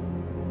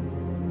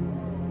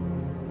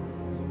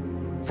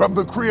 From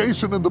the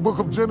creation in the book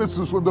of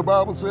Genesis, when the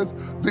Bible says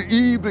the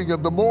evening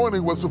and the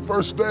morning was the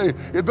first day,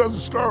 it doesn't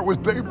start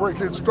with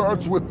daybreak, it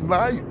starts with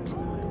night.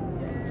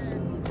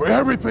 For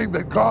everything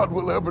that God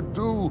will ever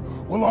do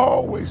will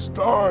always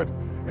start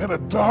in a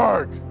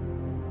dark,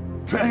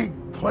 dank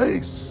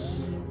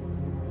place.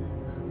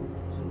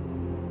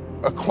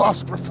 A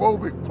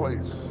claustrophobic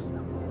place.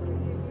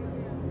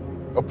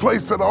 A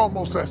place that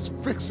almost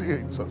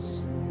asphyxiates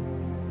us.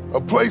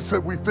 A place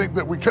that we think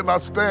that we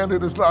cannot stand.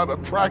 It is not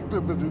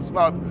attractive, it is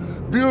not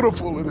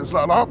beautiful, it is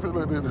not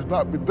opulent, it is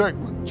not bedecked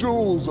with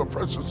jewels or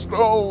precious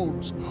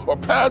stones or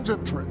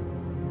pageantry.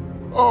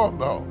 Oh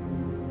no.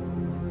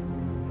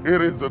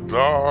 It is a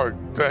dark,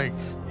 dank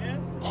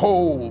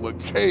hole, a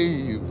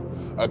cave,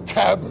 a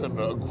cavern,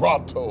 a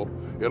grotto.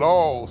 It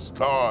all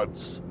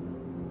starts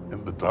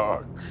in the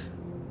dark.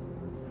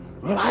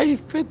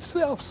 Life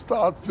itself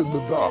starts in the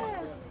dark.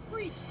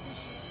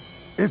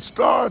 It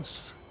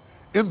starts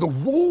in the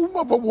womb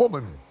of a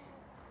woman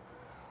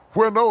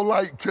where no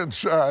light can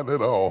shine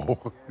at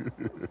all.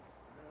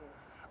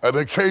 An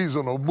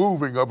occasional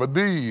moving of a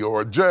knee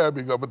or a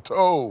jabbing of a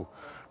toe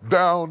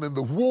down in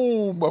the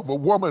womb of a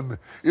woman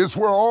is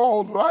where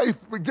all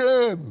life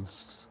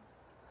begins.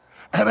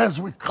 And as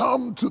we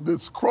come to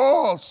this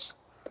cross,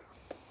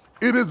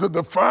 it is a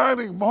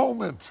defining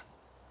moment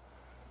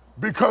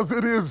because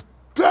it is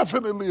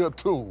definitely a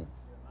tomb.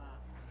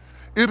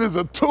 It is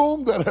a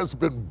tomb that has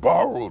been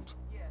borrowed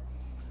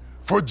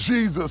for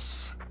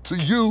Jesus to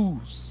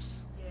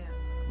use,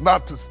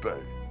 not to stay.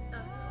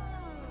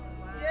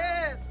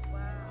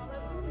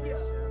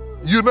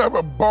 You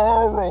never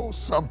borrow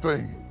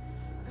something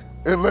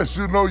unless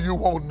you know you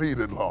won't need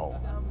it long.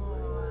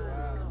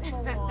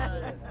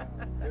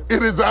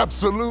 It is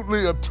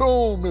absolutely a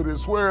tomb. It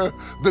is where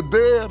the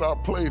dead are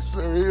placed.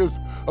 There is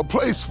a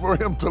place for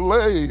him to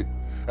lay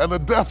and a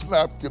death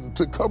napkin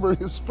to cover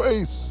his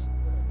face.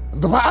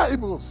 And the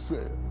Bible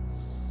says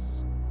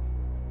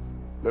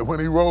that when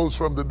he rose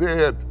from the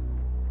dead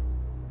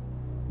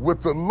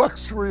with the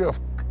luxury of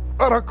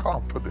utter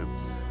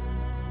confidence,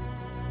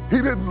 he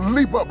didn't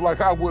leap up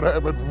like I would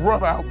have and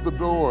run out the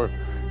door.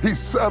 He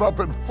sat up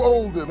and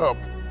folded up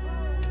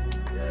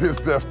his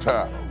death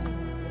towel,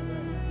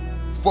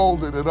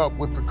 folded it up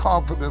with the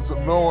confidence of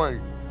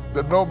knowing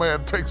that no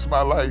man takes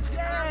my life.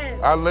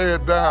 I lay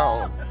it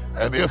down,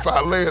 and if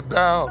I lay it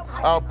down,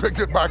 I'll pick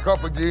it back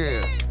up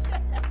again.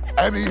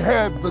 And he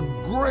had the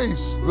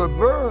grace, the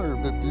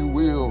nerve, if you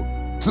will,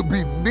 to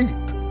be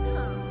neat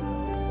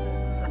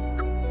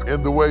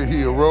in the way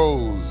he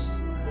arose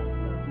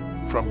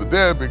from the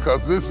dead,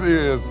 because this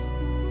is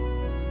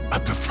a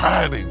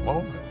defining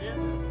moment.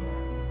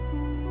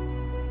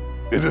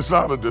 It is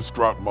not a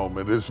distraught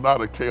moment. It's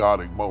not a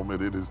chaotic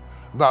moment. It is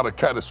not a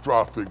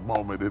catastrophic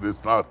moment. It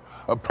is not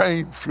a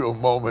pain-filled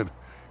moment.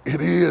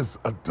 It is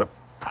a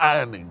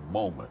defining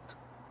moment.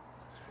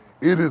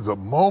 It is a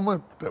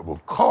moment that will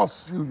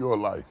cost you your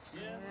life.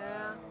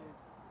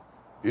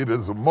 It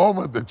is a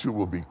moment that you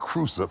will be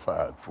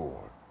crucified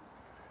for.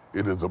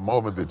 It is a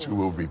moment that you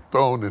will be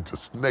thrown into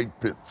snake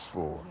pits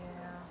for.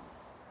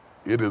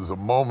 It is a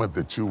moment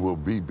that you will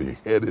be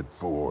beheaded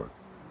for.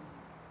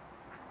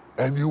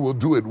 And you will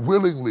do it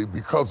willingly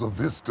because of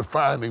this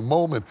defining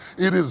moment.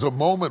 It is a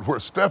moment where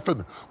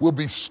Stephen will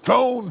be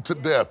stoned to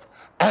death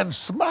and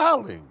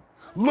smiling,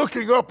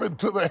 looking up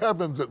into the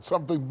heavens at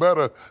something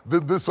better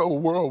than this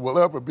old world will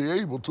ever be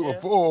able to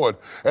afford.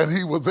 And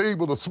he was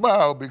able to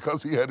smile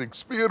because he had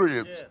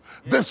experienced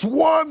this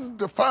one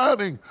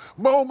defining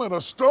moment.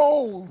 A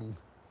stone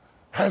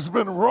has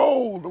been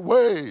rolled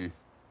away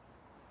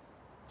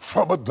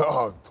from a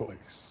dark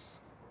place.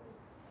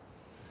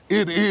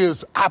 It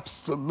is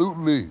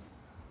absolutely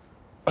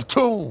a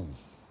tomb,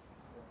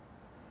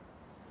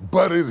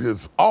 but it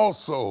is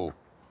also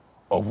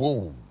a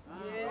womb.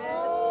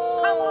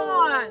 Come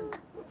on.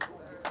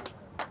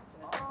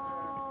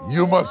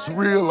 You must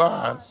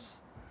realize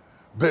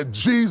that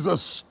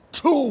Jesus'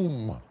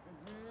 tomb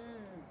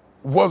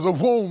was a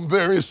womb.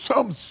 There is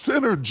some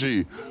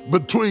synergy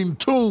between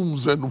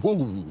tombs and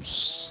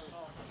wombs.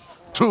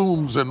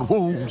 Tombs and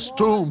wombs,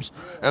 tombs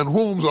and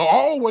wombs are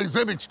always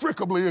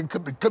inextricably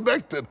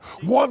connected,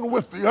 one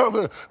with the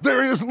other.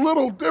 There is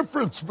little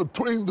difference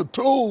between the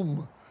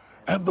tomb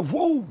and the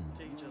womb.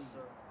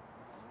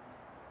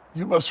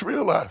 You must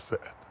realize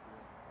that.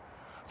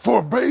 For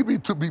a baby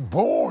to be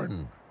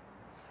born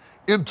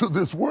into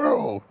this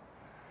world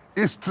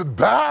is to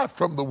die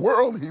from the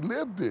world he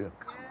lived in.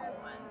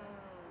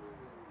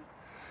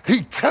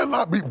 He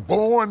cannot be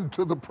born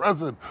to the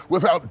present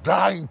without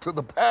dying to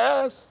the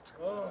past.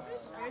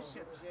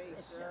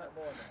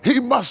 He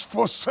must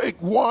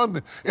forsake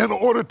one in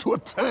order to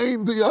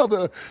attain the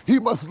other. He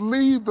must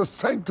leave the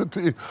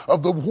sanctity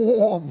of the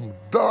warm,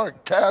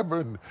 dark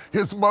cavern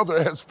his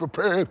mother has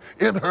prepared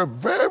in her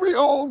very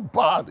own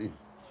body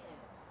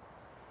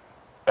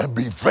and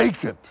be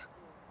vacant.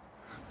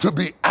 To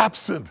be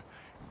absent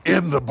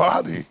in the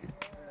body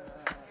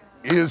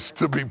is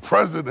to be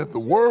present in the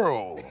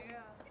world.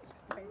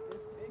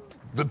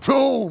 The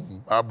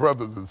tomb, our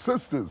brothers and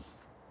sisters,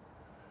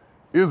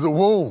 is a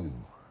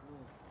womb.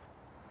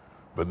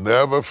 But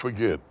never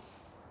forget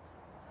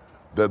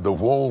that the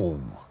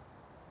womb,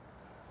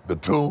 the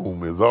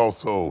tomb is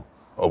also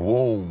a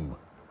womb,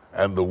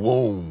 and the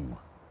womb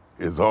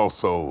is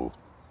also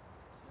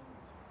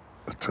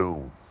a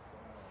tomb.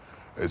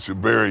 As you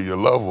bury your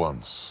loved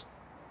ones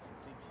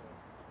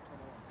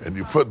and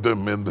you put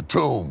them in the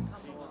tomb,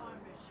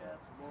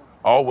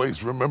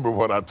 always remember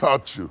what I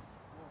taught you,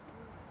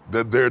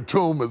 that their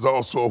tomb is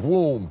also a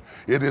womb.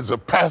 It is a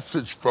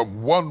passage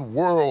from one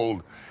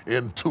world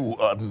into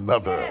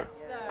another.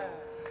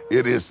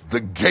 It is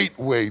the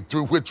gateway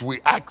through which we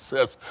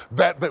access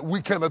that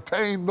we can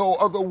attain no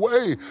other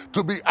way.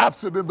 To be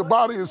absent in the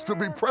body is to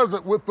be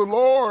present with the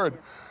Lord.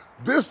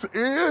 This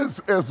is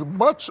as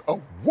much a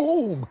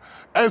womb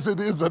as it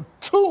is a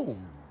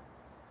tomb.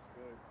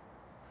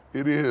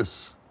 It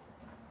is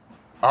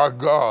our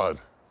God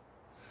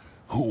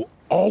who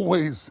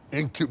always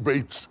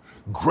incubates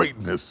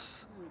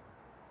greatness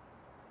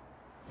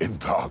in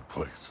dark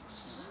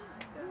places.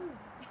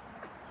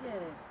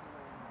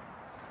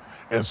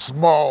 And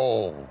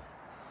small,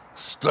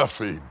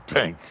 stuffy,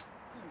 dank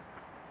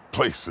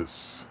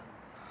places,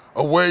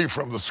 away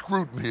from the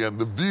scrutiny and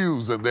the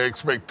views and the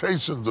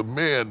expectations of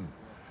men.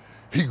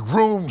 He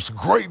grooms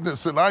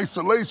greatness in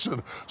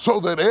isolation so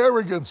that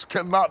arrogance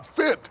cannot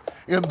fit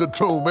in the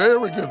tomb.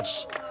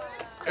 Arrogance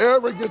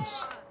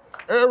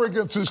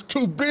is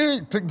too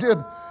big to get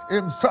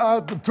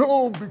inside the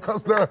tomb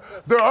because there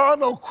are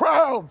no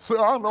crowds, there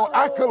are no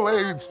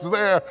accolades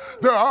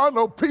there are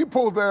no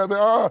people there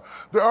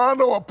are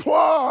no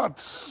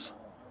applause.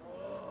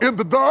 In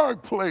the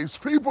dark place,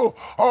 people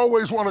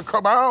always want to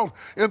come out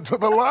into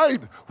the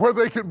light where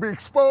they can be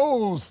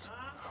exposed.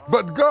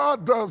 But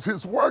God does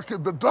his work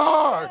in the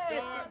dark,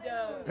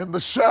 in the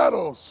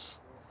shadows,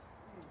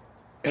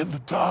 in the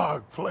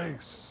dark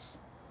place.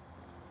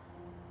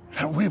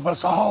 And we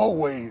must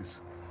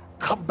always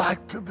come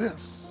back to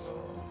this.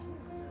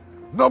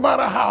 No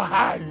matter how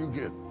high you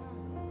get,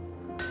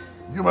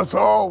 you must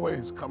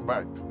always come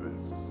back to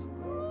this.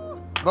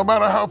 No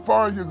matter how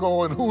far you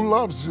go and who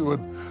loves you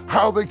and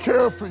how they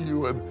care for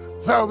you and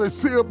how they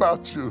see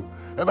about you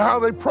and how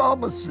they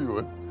promise you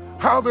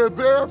and how they're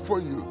there for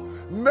you.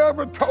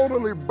 Never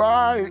totally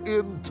buy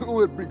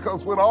into it,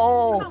 because when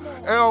all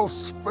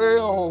else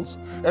fails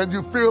and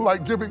you feel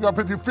like giving up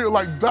and you feel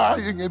like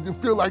dying and you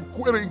feel like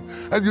quitting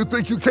and you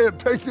think you can't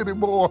take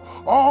anymore,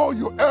 all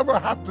you ever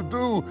have to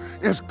do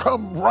is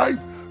come right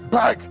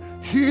back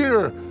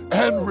here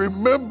and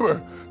remember,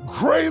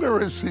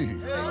 greater is he.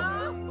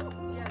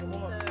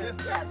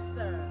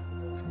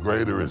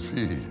 Greater is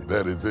he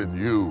that is in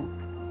you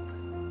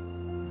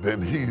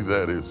than he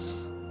that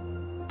is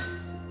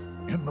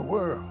in the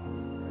world.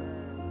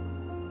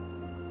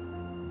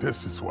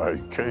 This is why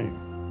he came.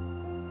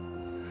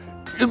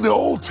 In the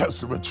Old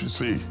Testament, you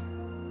see,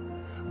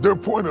 their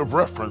point of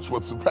reference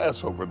was the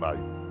Passover night.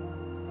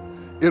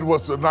 It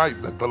was the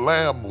night that the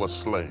lamb was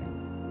slain.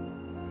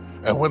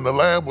 And when the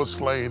lamb was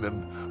slain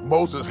and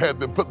Moses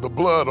had them put the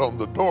blood on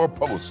the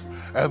doorpost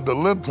and the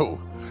lintel,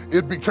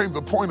 it became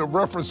the point of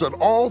reference that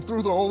all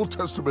through the Old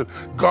Testament,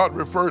 God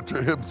referred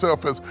to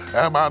himself as,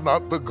 am I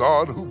not the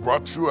God who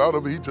brought you out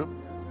of Egypt?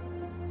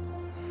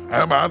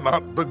 Am I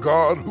not the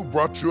God who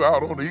brought you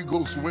out on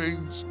eagle's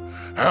wings?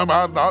 Am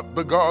I not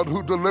the God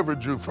who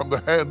delivered you from the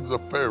hands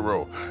of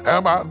Pharaoh?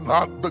 Am I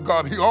not the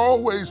God? He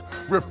always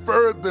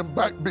referred them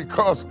back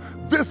because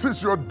this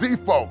is your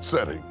default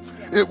setting.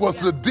 It was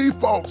the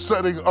default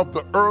setting of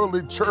the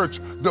early church,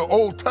 the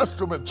Old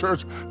Testament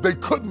church. They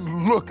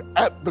couldn't look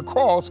at the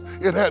cross.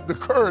 It hadn't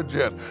occurred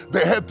yet.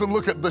 They had to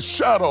look at the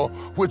shadow,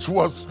 which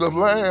was the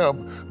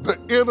lamb, the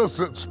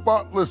innocent,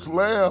 spotless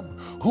lamb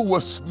who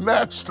was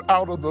snatched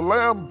out of the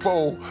lamb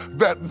fold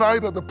that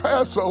night of the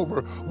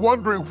Passover,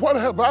 wondering, what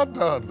have I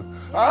done?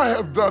 I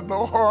have done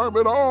no harm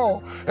at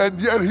all. And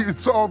yet he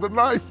saw the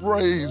knife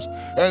raised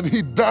and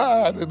he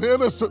died, an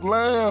innocent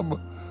lamb,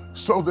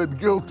 so that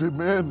guilty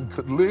men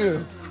could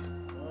live.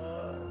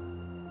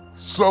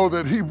 so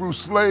that Hebrew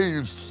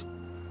slaves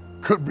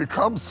could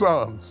become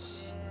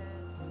sons,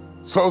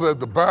 so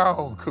that the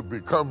bound could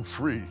become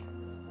free,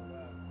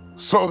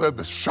 so that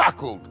the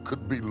shackled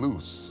could be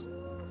loose,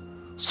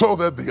 so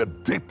that the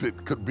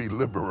addicted could be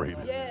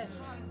liberated. Yes.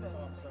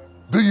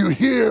 Do you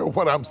hear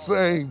what I'm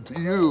saying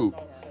to you?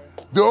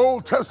 The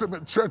Old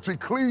Testament church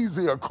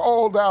ecclesia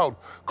called out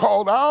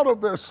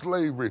of their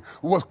slavery,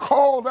 was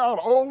called out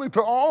only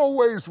to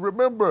always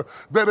remember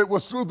that it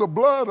was through the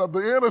blood of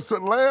the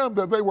innocent lamb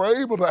that they were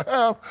able to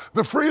have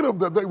the freedom,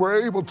 that they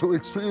were able to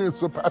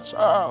experience the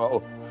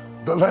Paschal,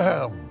 the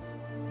lamb.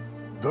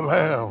 The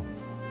lamb.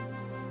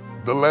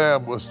 The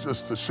lamb was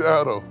just a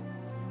shadow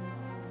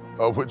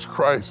of which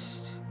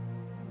Christ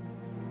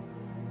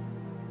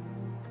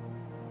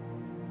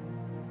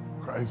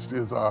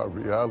is our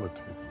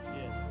reality.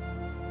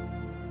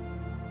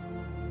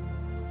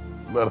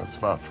 Let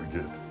us not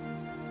forget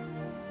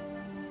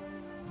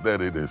that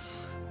it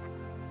is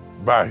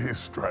by his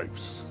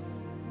stripes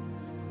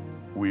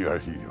we are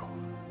healed.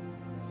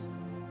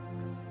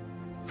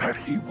 That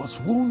he was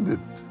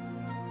wounded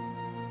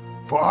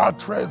for our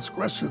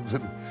transgressions,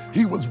 and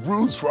he was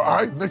bruised for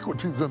our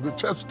iniquities, and the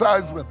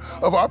chastisement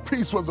of our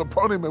peace was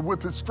upon him, and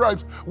with his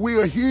stripes we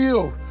are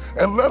healed.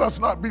 And let us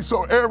not be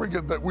so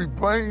arrogant that we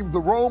blame the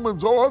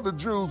Romans or the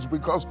Jews,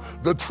 because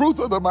the truth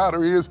of the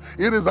matter is,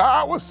 it is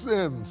our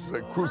sins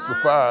that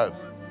crucified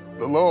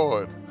the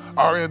Lord.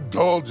 Our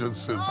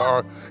indulgences,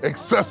 our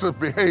excessive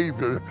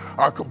behavior,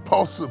 our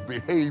compulsive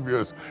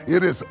behaviors.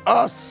 It is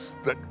us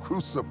that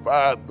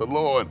crucified the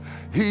Lord.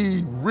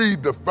 He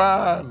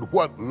redefined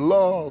what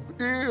love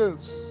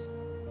is.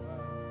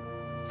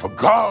 For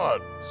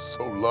God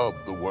so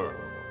loved the world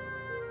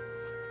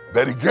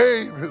that he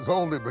gave his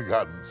only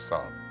begotten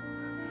Son,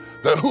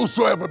 that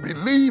whosoever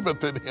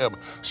believeth in him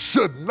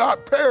should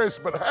not perish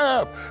but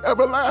have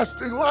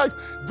everlasting life.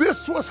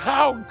 This was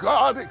how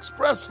God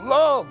expressed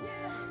love.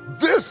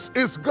 This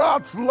is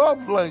God's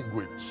love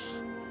language.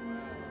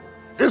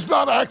 It's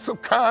not acts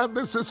of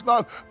kindness, it's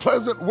not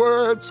pleasant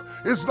words,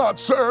 it's not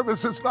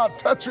service, it's not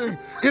touching,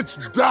 it's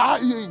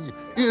dying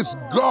is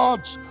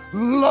God's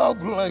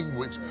love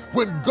language.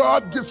 When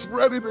God gets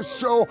ready to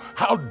show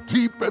how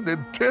deep and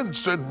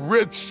intense and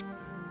rich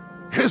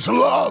his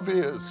love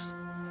is,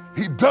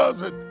 he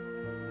does it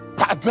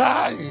by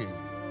dying.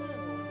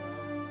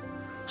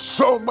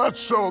 So much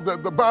so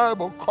that the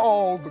Bible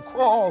called the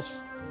cross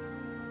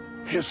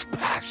his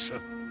passion.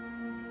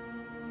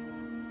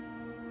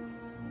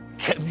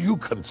 Can you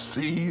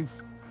conceive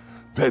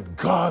that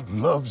God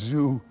loves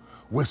you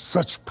with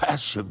such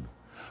passion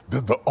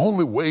that the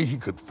only way he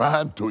could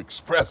find to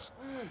express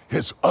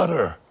his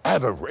utter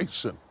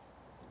adoration,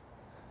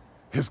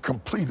 his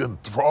complete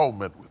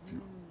enthrallment with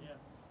you,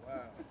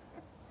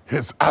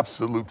 his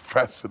absolute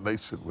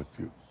fascination with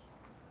you,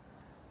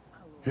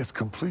 his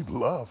complete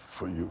love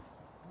for you,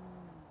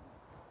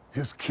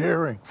 his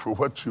caring for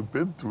what you've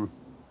been through,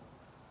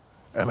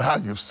 and how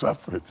you've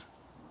suffered,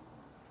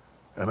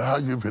 and how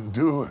you've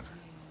endured.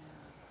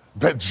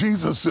 That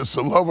Jesus is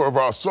the lover of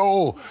our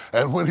soul,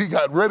 and when he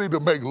got ready to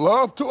make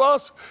love to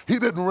us, he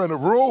didn't rent a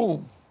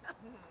room.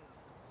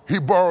 He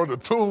borrowed a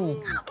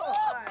tomb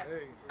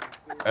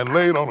and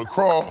laid on a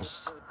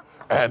cross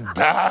and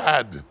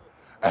died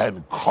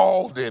and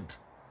called it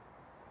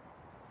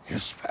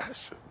his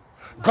passion.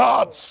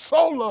 God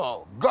so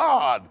loved,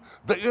 God,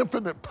 the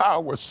infinite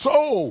power,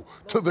 so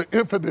to the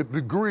infinite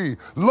degree,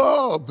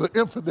 love, the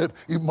infinite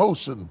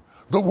emotion,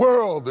 the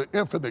world, the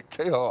infinite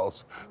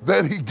chaos,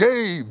 that he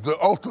gave the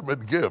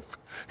ultimate gift,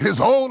 his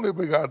only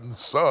begotten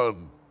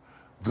Son,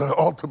 the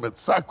ultimate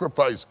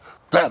sacrifice,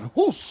 that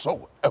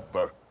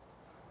whosoever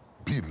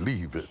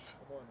believeth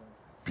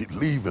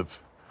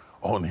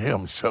on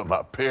him shall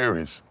not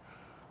perish,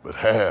 but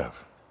have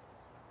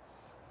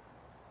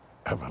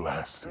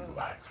everlasting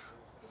life.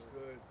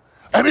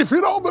 And if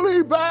you don't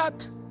believe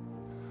that,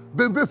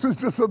 then this is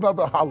just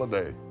another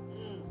holiday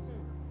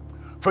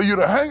for you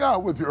to hang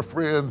out with your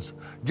friends,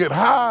 get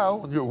high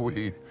on your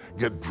weed,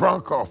 get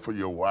drunk off of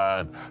your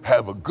wine,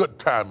 have a good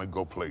time and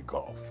go play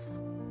golf.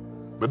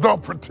 But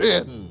don't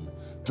pretend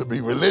to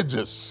be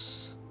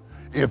religious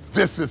if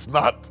this is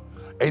not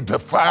a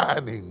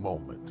defining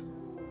moment.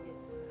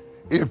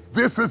 If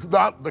this is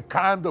not the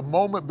kind of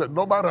moment that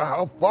no matter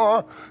how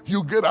far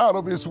you get out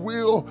of his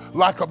will,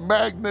 like a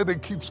magnet,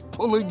 it keeps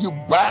pulling you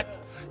back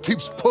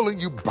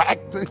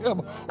to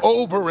him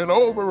over and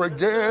over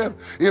again.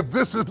 If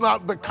this is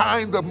not the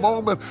kind of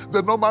moment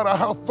that no matter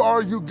how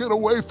far you get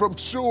away from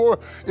shore,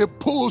 it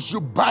pulls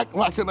you back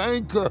like an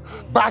anchor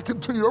back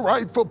into your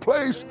rightful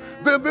place,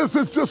 then this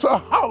is just a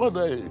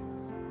holiday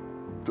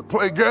to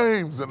play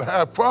games and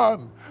have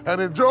fun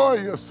and enjoy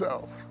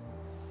yourself.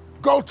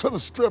 Go to the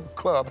strip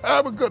club,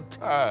 have a good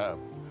time,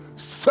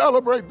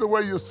 celebrate the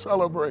way you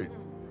celebrate.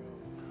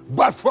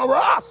 But for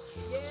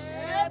us,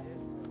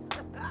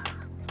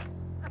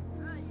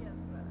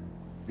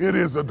 it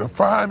is a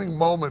defining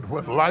moment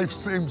when life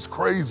seems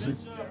crazy,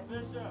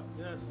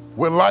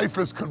 when life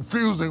is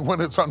confusing,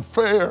 when it's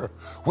unfair,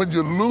 when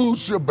you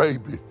lose your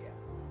baby.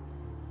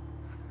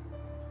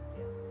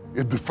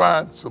 It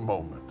defines a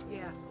moment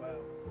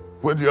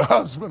When your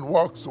husband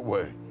walks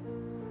away,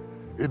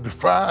 it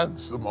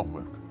defines the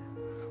moment.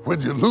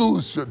 When you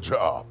lose your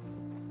job,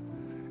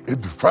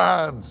 it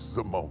defines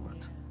the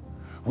moment.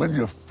 When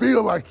you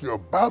feel like you're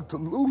about to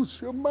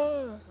lose your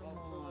mind.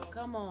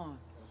 Come on.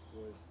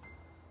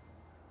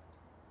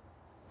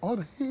 On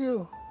a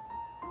hill,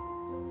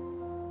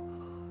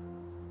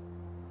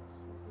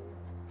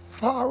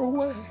 far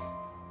away,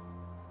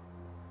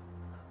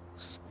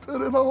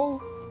 stood an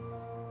old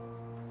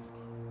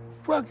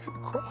rugged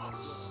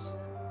cross.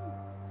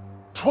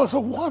 'Twas a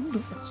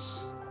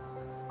wondrous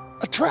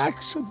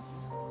attraction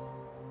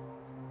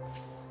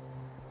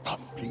for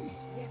me.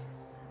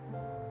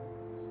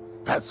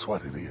 That's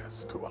what it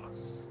is to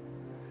us.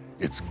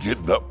 It's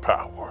getting up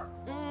power.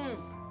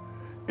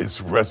 It's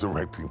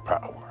resurrecting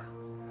power.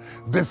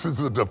 This is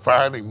a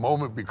defining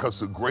moment because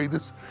the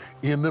greatest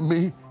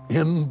enemy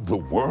in the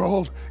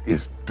world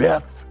is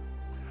death.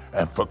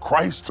 And for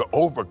Christ to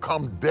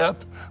overcome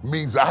death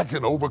means I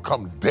can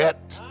overcome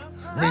debt,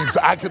 means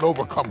I can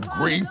overcome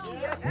grief,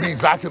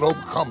 means I can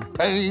overcome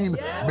pain,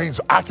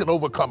 means I can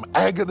overcome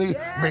agony,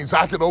 means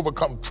I can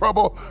overcome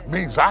trouble,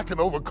 means I can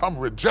overcome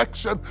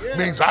rejection,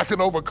 means I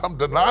can overcome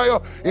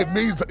denial. It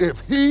means if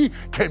he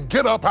can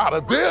get up out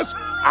of this,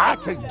 I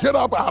can get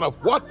up out of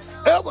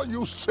whatever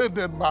you send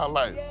in my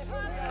life.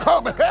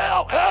 Come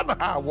hell and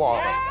high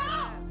water.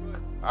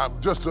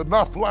 I'm just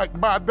enough like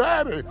my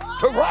daddy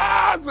to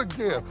rise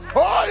again.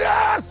 Oh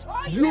yes,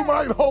 you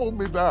might hold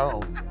me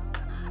down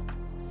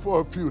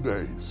for a few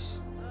days.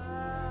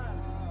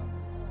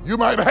 You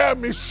might have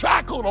me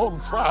shackled on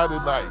Friday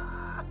night,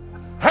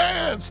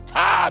 hands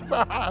tied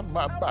behind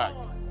my back.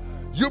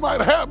 You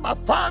might have my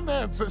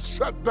finances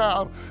shut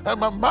down and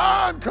my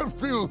mind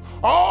confused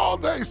all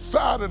day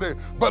Saturday.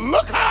 But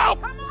look out!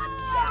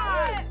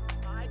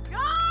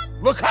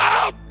 Look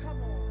out!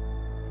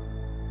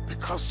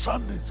 Because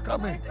Sunday's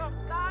coming.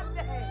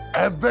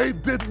 And they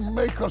didn't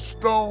make a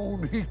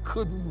stone he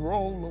couldn't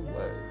roll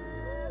away.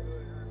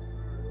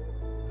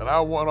 And I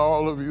want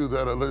all of you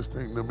that are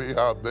listening to me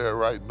out there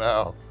right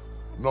now,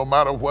 no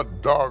matter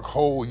what dark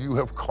hole you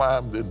have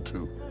climbed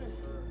into,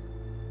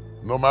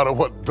 no matter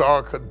what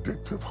dark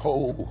addictive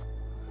hole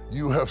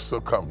you have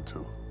succumbed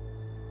to,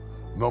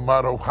 no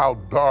matter how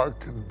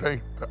dark and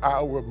dank the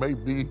hour may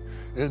be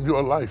in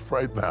your life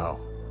right now,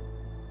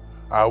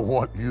 I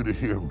want you to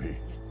hear me.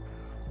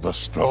 The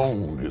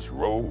stone is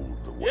rolled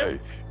away,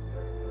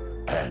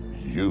 and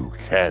you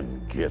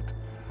can get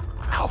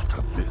out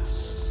of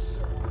this.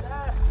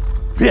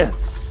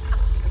 This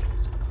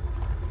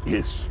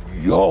is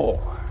your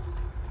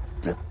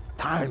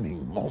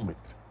defining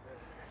moment.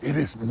 It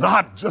is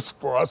not just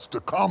for us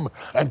to come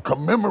and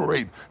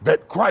commemorate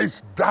that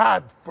Christ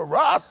died for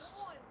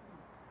us.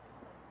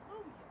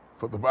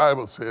 For the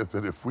Bible says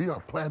that if we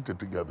are planted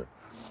together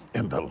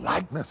in the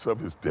likeness of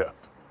his death,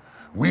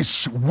 we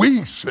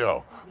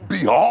shall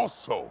be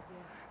also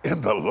in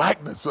the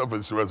likeness of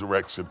his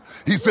resurrection.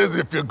 He says,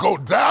 if you go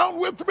down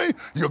with me,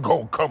 you're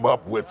going to come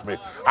up with me.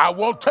 I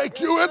won't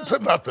take you into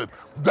nothing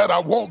that I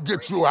won't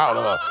get you out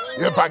of.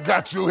 If I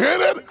got you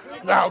in it,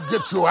 I'll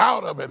get you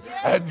out of it.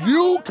 And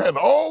you can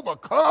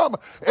overcome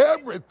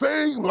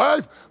everything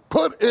life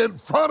put in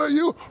front of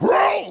you.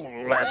 Roll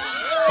that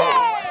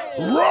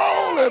stone.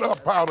 Roll it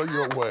up out of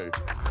your way.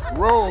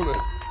 Roll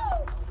it.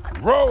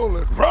 Roll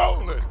it.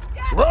 Roll it.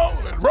 Roll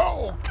it,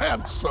 roll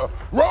cancer,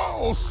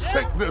 roll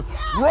sickness,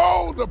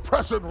 roll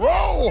depression,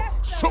 roll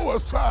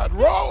suicide,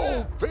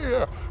 roll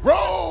fear,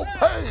 roll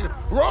pain,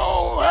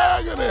 roll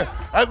agony,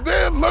 and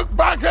then look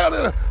back at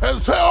it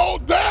and say, oh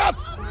death,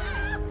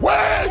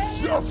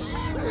 where's your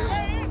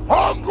sting?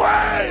 Oh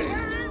grave,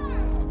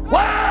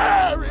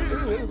 where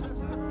is?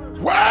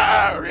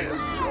 Where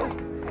is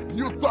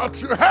you? You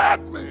thought you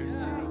had me.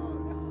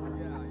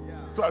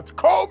 That's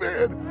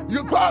COVID,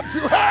 you thought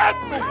you had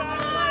me.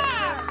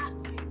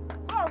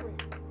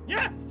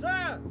 Yes,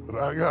 sir. But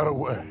I got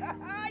away.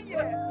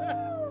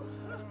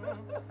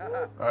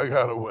 I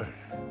got away.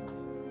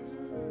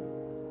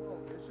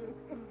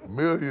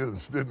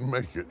 Millions didn't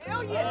make it.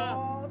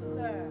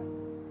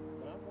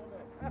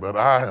 But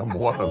I am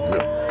one of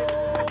them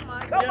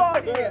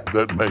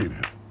that made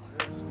it.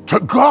 To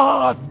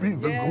God be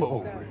the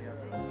glory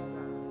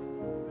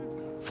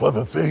for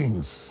the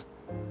things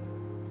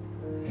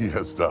he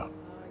has done.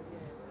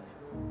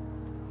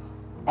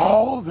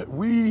 All that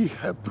we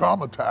have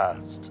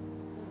dramatized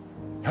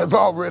has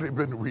already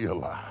been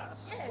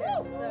realized.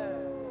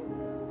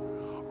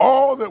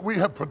 All that we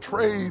have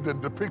portrayed and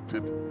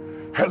depicted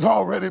has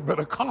already been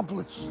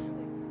accomplished.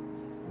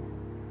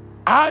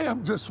 I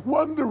am just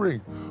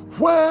wondering,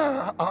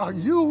 where are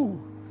you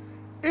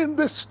in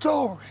this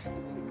story?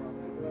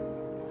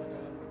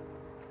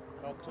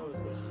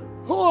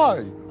 Who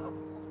are you?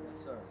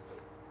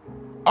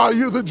 Are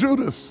you the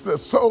Judas that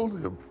sold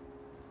him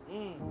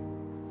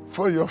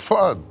for your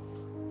fun?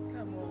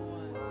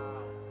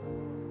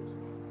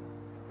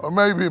 Or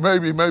maybe you're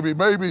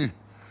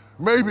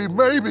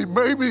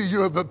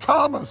the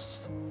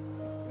Thomas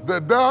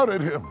that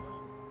doubted him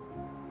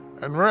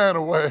and ran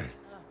away.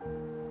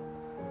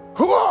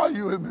 Who are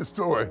you in this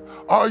story?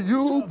 Are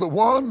you the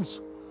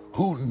ones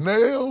who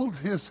nailed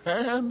his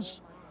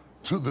hands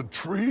to the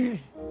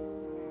tree?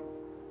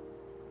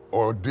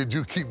 Or did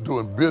you keep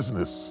doing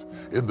business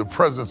in the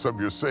presence of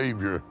your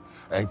Savior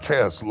and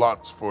cast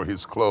lots for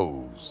his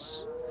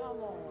clothes?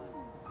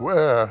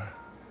 Where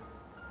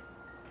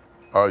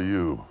are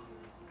you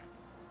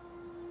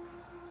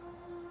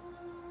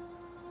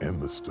in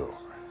the story?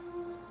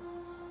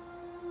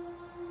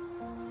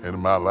 In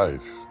my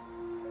life,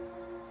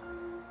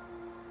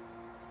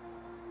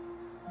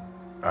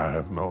 I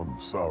have known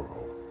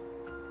sorrow.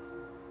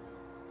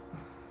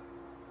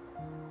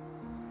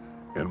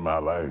 In my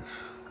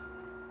life,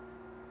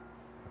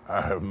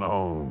 I have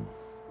known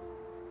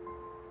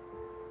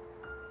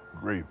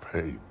great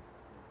pain.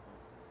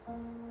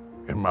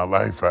 In my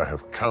life, I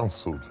have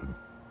counseled and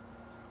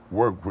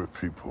worked with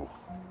people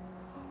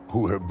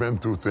who have been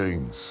through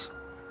things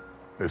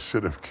that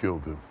should have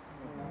killed them.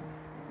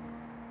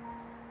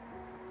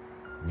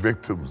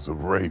 Victims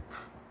of rape,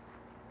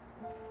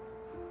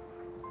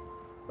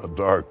 a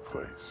dark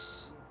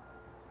place.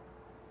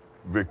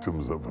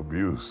 Victims of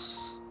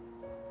abuse,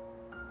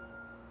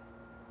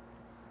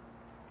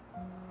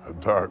 a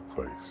dark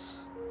place.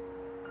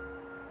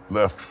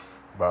 Left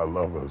by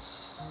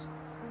lovers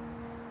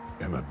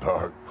in a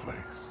dark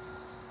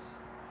place.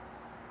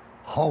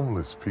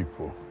 Homeless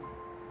people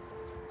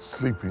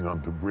sleeping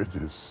under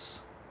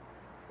bridges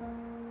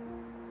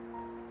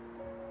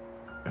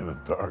in a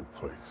dark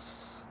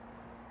place.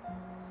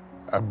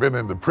 I've been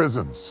in the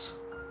prisons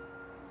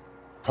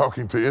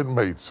talking to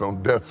inmates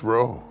on death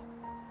row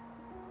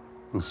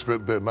who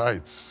spent their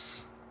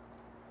nights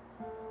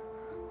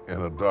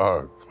in a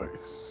dark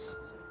place.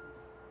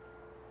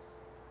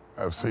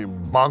 I've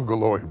seen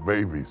mongoloid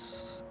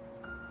babies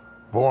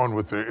born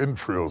with their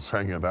entrails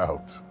hanging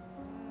out.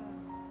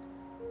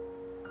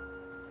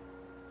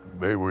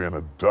 They were in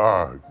a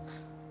dark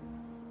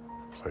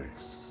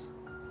place.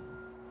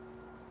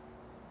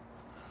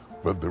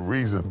 But the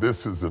reason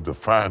this is a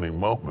defining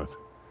moment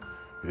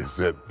is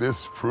that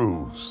this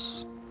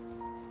proves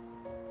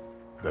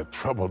that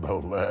trouble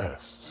don't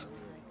last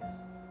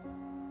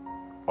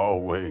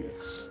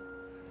always.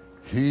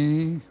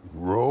 He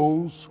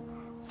rose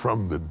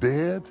from the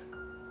dead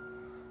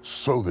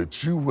so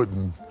that you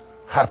wouldn't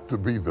have to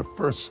be the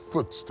first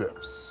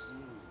footsteps.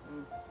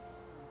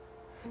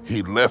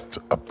 He left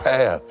a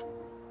path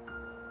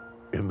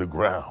in the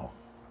ground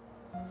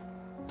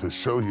to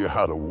show you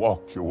how to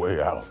walk your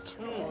way out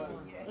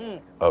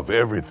of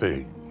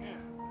everything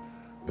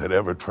that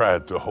ever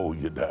tried to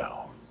hold you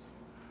down.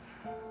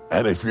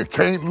 And if you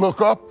can't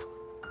look up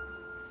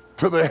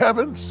to the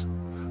heavens,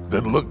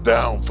 then look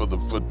down for the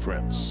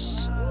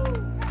footprints.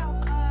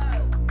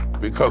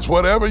 Because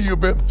whatever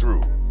you've been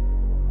through,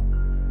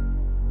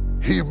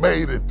 he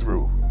made it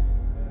through.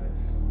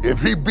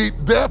 If he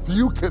beat death,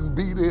 you can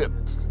beat it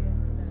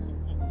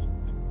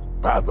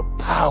by the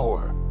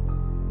power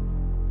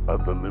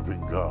of the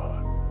living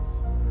God.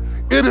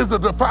 It is a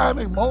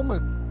defining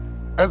moment.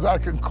 As I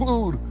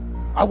conclude,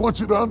 I want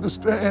you to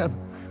understand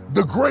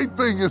the great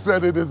thing is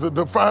that it is a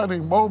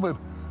defining moment.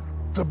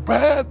 The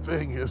bad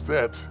thing is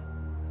that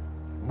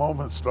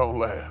moments don't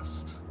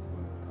last.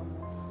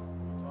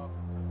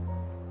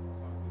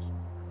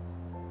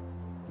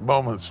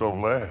 Moments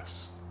don't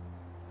last.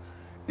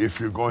 If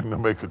you're going to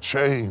make a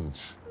change,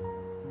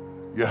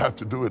 you have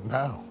to do it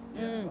now.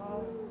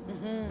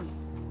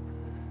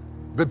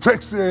 The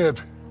text said,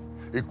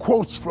 it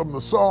quotes from the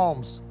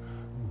Psalms,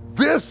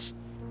 "This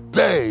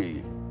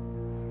day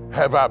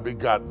have I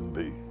begotten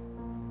thee."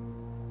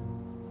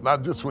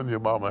 Not just when your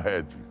mama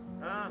had you,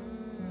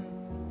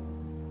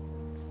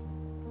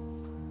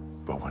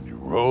 but when you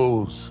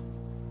rose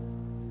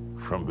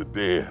from the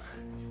dead,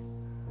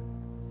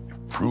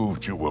 it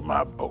proved you were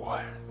my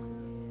boy.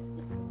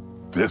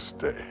 This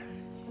day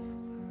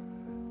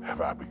have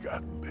I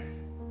begotten thee.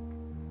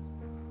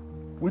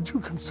 Would you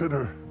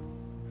consider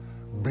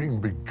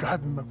being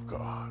begotten of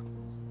God?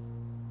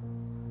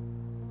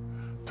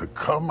 To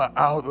come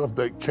out of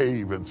that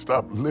cave and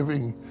stop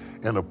living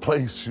in a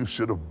place you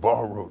should have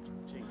borrowed.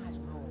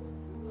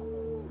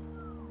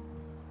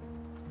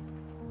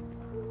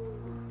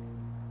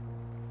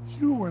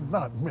 You were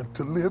not meant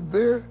to live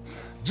there.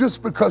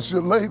 Just because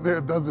you lay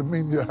there doesn't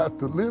mean you have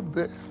to live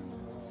there.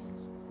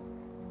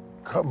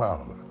 Come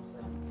out.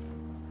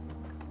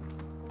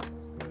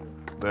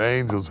 The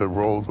angels have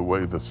rolled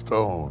away the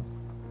stone,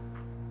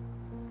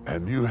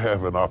 and you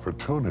have an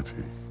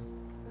opportunity.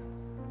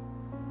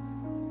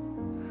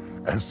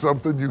 And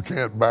something you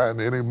can't buy in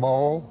any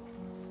mall,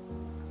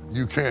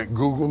 you can't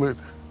Google it,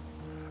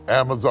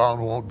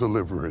 Amazon won't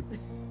deliver it.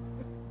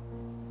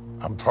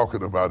 I'm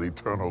talking about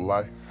eternal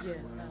life.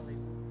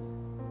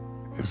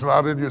 It's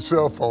not in your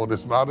cell phone,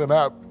 it's not an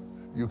app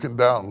you can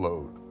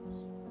download,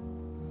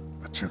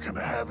 but you can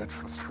have it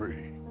for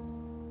free.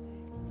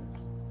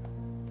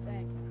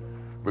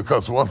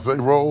 Because once they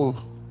roll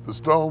the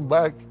stone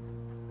back,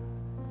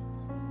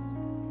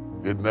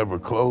 it never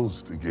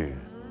closed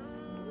again.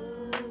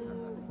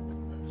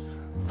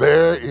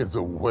 There is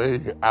a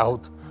way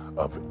out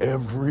of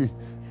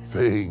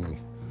everything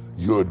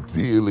you're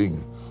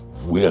dealing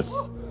with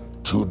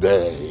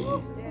today.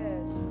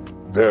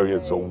 There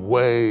is a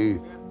way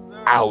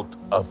out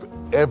of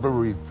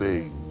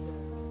everything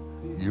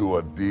you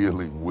are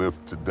dealing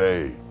with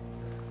today.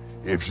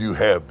 If you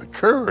have the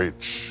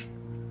courage,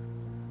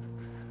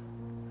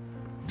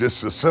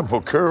 just a simple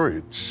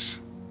courage,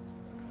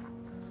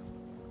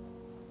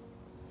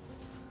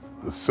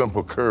 the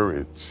simple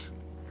courage,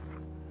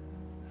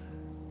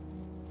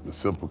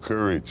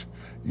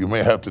 you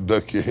may have to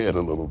duck your head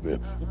a little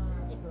bit.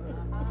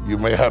 You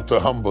may have to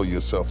humble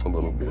yourself a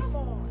little bit.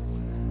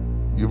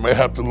 You may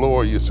have to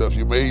lower yourself.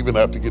 You may even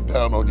have to get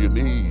down on your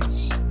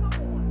knees.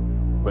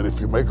 But if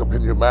you make up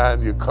in your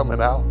mind you're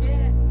coming out,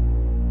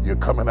 you're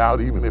coming out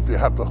even if you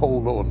have to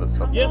hold on to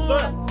something. Yes,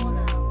 sir.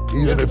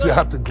 Even if you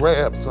have to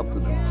grab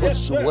something and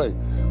push away,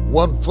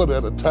 1 foot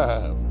at a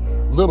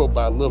time, little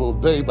by little,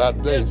 day by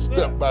day,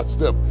 step by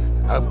step.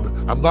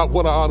 I'm not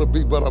what I ought to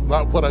be, but I'm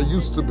not what I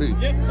used to be.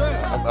 Yes,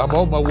 sir. I'm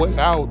on my way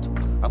out.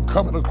 I'm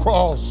coming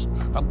across.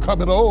 I'm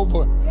coming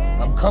over.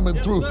 I'm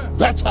coming through. Sir.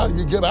 That's how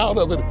you get out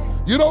of it.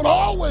 You don't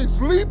always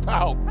leap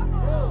out,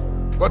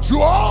 but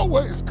you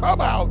always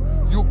come out.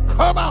 You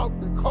come out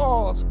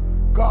because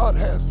God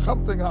has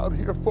something out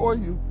here for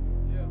you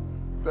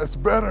that's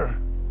better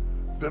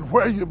than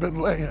where you've been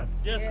laying.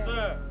 Yes,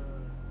 sir.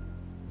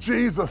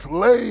 Jesus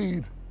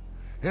laid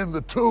in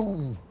the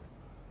tomb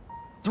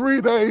 3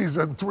 days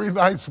and 3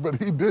 nights,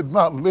 but he did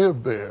not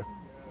live there.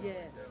 Yes.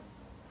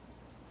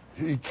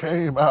 He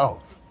came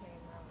out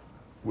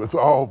with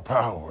all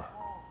power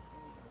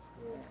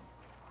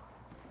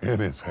in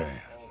his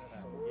hand.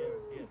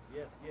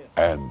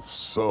 And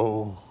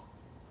so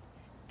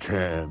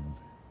can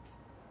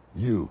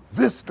you.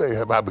 This day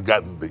have I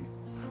begotten thee.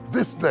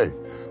 This day,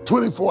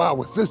 24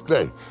 hours, this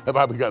day have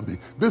I begotten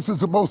thee. This is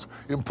the most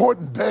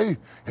important day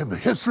in the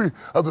history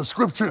of the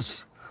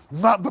scriptures,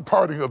 not the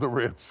parting of the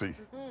Red Sea.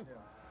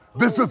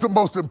 This is the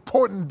most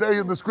important day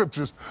in the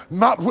scriptures,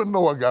 not when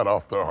Noah got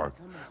off the ark.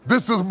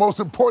 This is the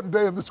most important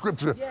day in the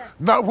scripture,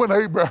 not when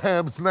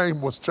Abraham's name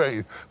was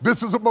changed.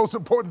 This is the most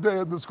important day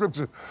in the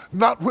scripture,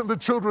 not when the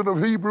children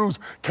of Hebrews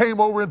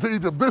came over into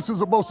Egypt. This is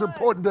the most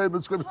important day in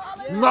the scripture,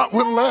 not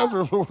when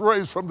Lazarus was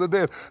raised from the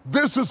dead.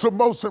 This is the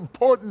most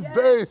important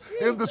day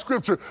in the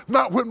scripture,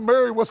 not when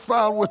Mary was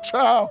found with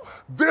child.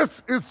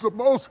 This is the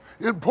most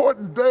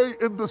important day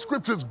in the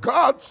scriptures.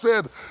 God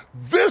said,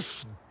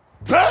 this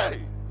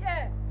day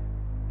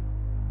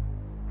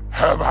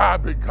have I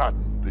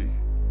begotten thee.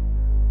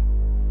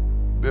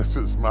 This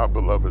is my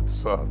beloved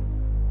Son,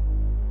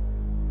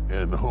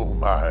 in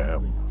whom I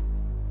am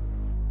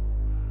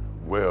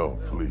well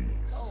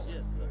pleased.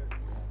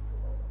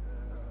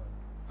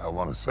 I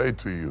want to say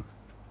to you,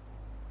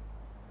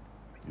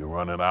 you're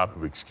running out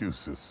of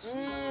excuses.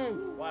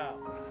 Wow.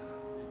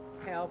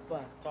 Help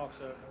us. Talk,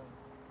 sir.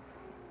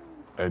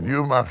 And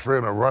you, my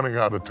friend, are running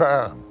out of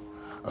time.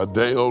 A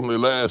day only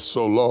lasts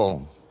so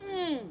long.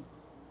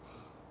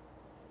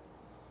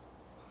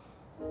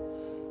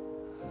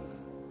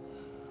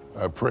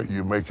 I pray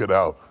you make it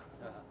out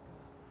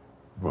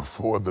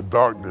before the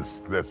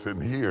darkness that's in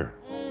here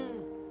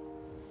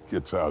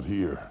gets out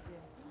here.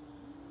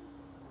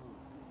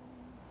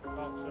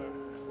 Talk, sir.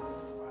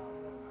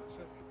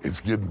 It's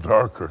getting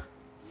darker,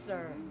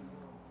 Sir.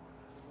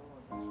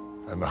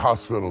 and the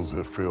hospitals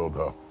have filled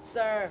up.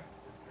 Sir.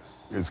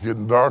 It's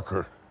getting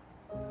darker,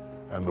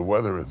 and the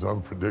weather is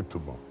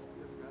unpredictable.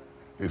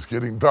 It's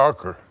getting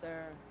darker,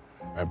 Sir.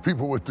 and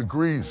people with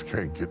degrees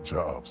can't get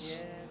jobs.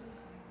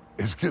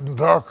 It's getting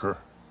darker.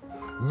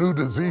 New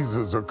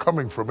diseases are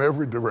coming from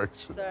every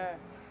direction. Sir.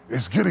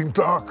 It's getting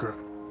darker.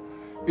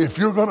 If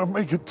you're gonna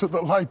make it to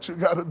the light, you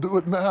gotta do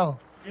it now.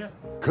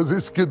 Because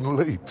it's getting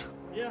late.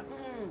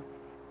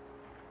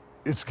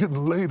 It's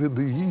getting late in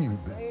the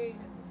evening.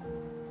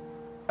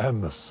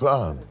 And the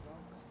sun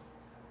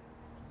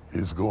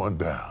is going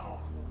down.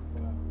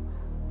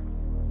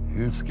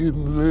 It's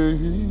getting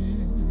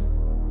late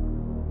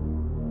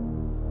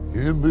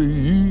in the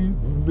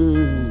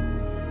evening.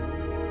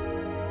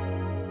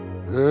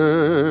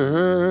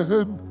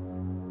 And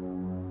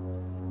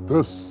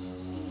the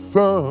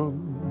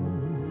sun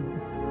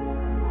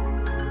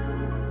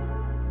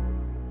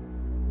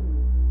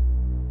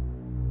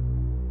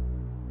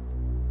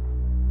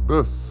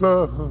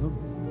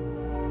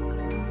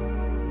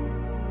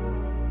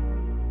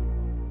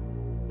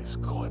is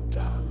going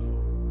down.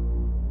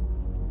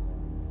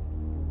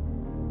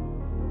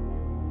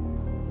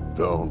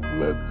 Don't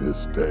let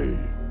this day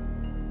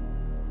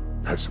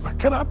pass you by.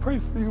 Can I pray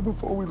for you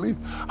before we leave?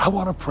 I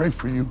want to pray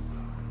for you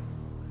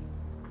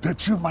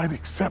that you might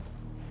accept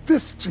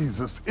this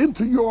Jesus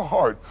into your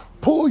heart,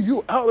 pull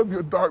you out of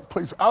your dark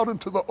place, out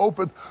into the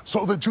open,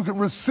 so that you can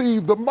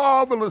receive the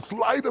marvelous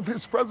light of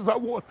his presence. I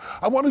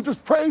want to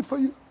just pray for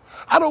you.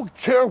 I don't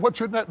care what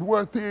your net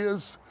worth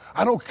is.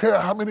 I don't care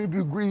how many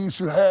degrees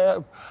you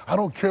have. I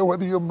don't care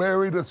whether you're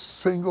married or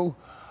single.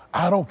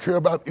 I don't care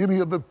about any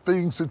of the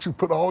things that you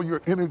put all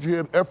your energy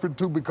and effort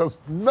to, because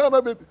none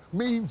of it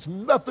means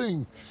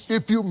nothing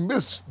if you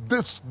miss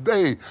this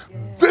day.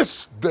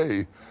 This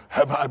day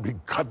have I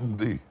begotten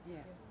thee.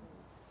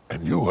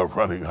 And you are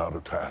running out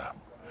of time.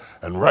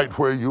 And right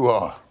where you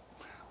are,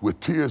 with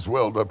tears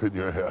welled up in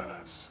your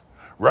eyes,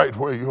 right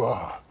where you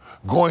are,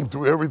 going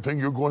through everything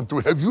you're going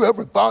through. Have you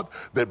ever thought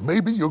that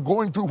maybe you're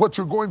going through what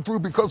you're going through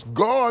because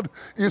God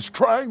is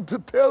trying to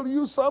tell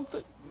you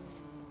something?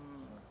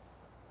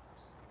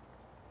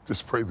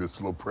 Just pray this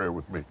little prayer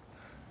with me.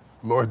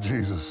 Lord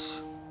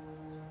Jesus,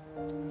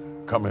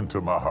 come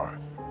into my heart.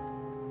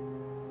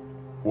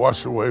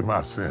 Wash away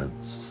my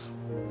sins.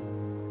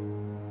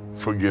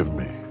 Forgive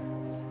me.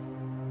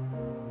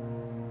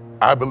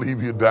 I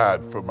believe you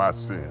died for my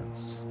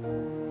sins.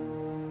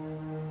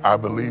 I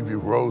believe you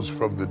rose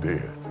from the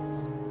dead.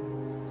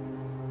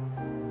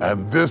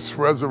 And this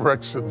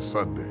Resurrection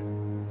Sunday,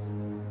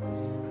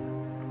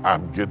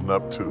 I'm getting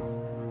up to.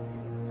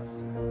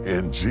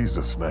 In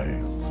Jesus'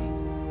 name,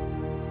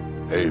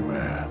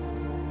 amen.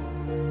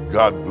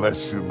 God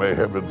bless you. May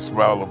heaven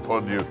smile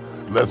upon you.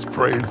 Let's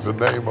praise the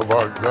name of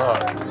our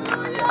God.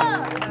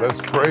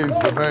 Let's praise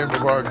the name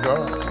of our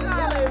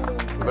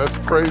God. Let's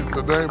praise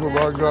the name of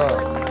our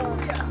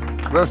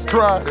God. Let's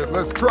try it.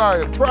 Let's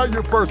try it. Try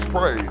your first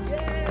praise.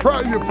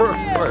 Try your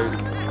first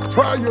praise.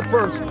 Try your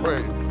first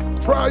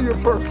praise. Try your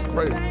first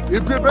praise.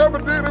 If you never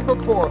did it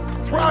before,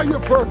 try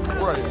your first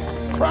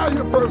praise. Try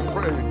your first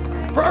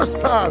praise. First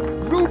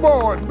time,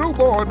 newborn,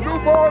 newborn,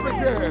 newborn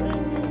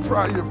again.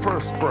 Try your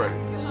first praise.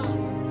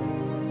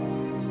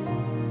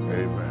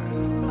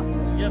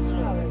 Amen. Yes,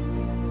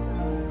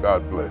 sir.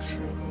 God bless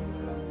you.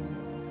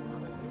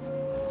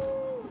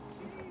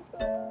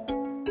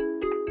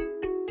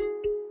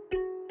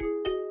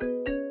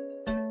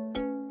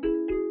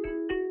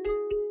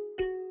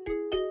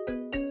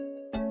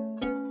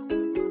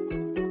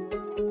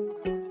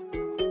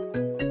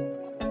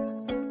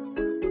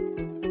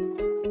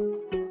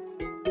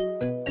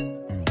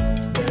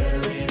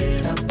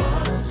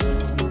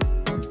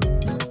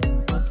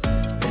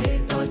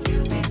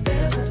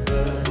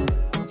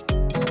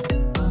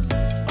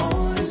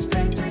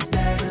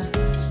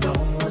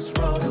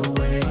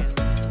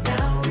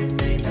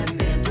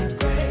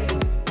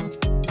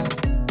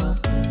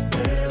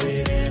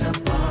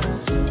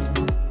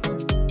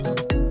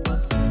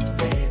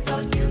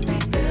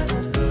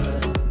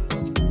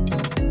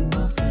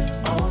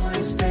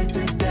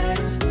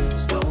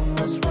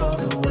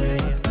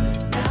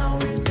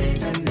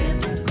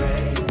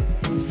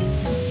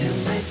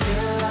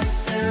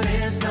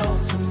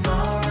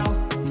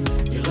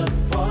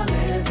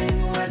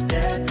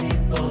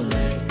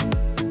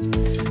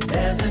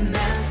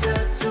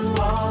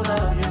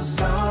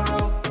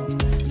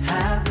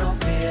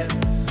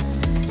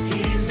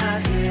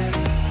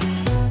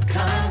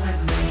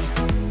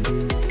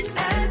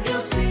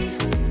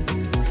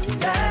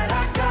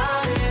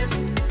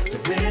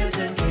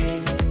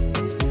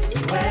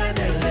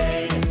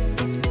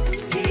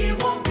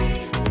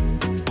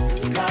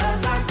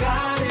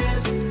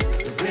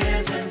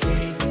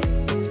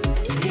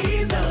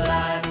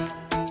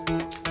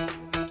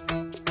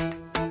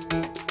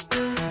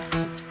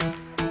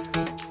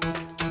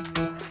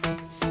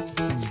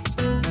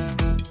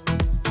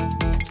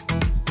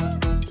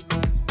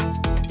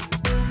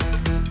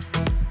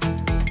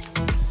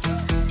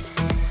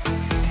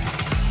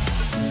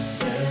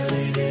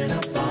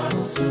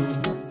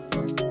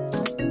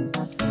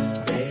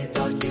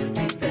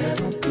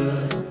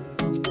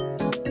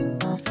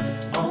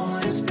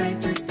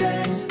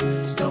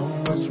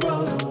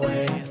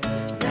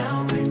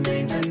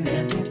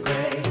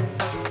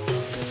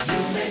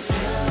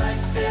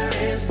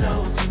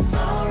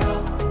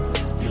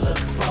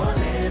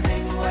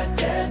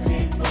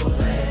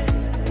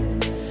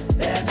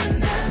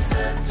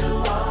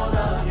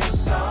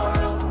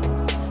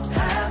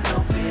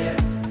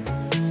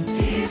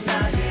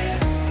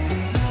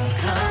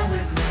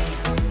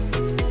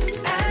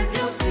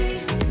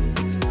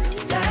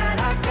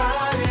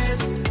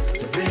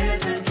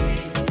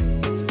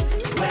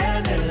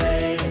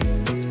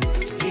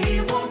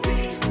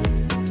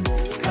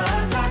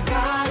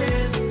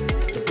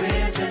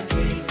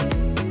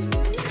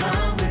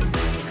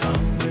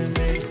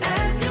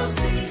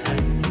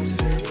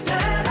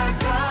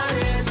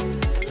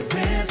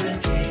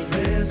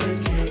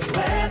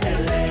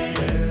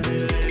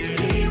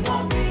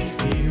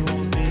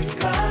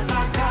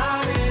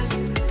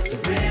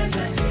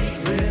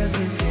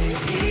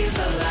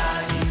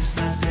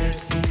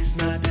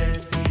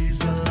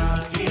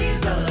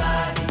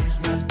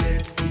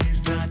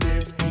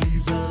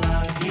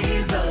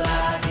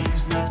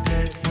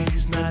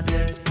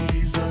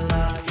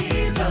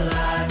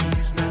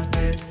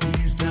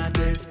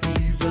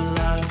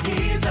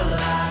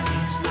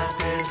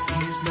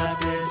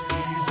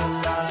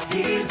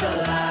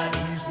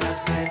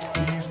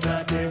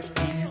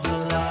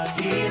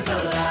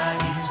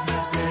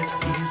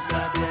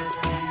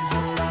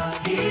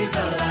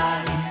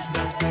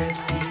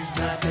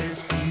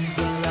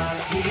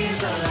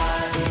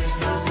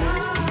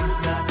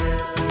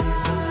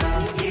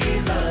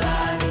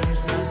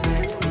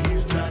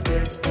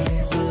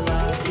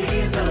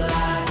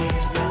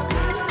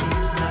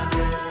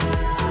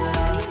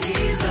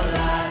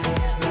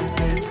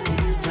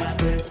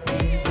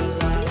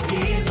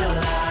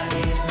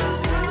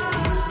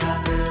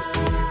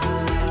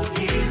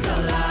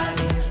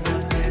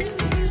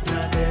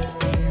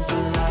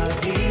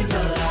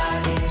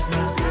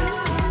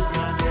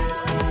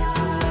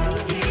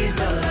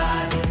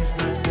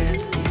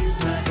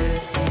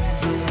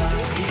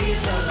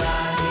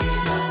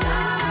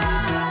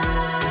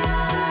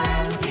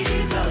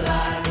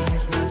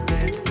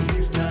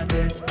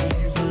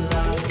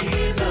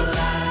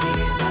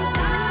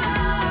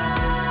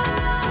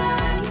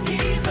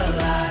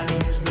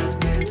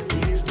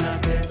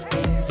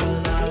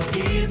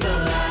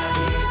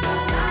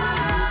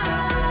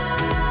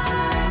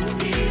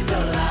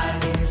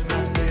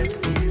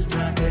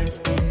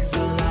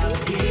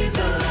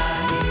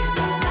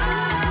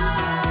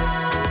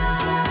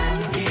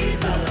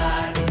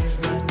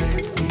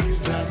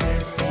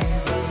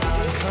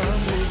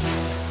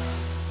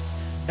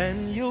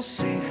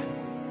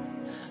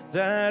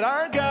 that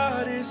our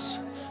God is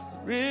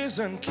the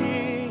risen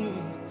King.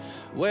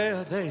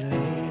 Where they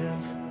laid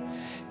him,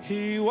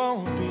 he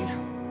won't be,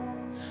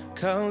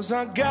 'cause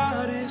our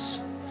God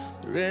is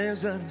the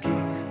risen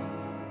King.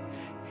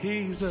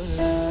 He's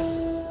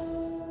alive.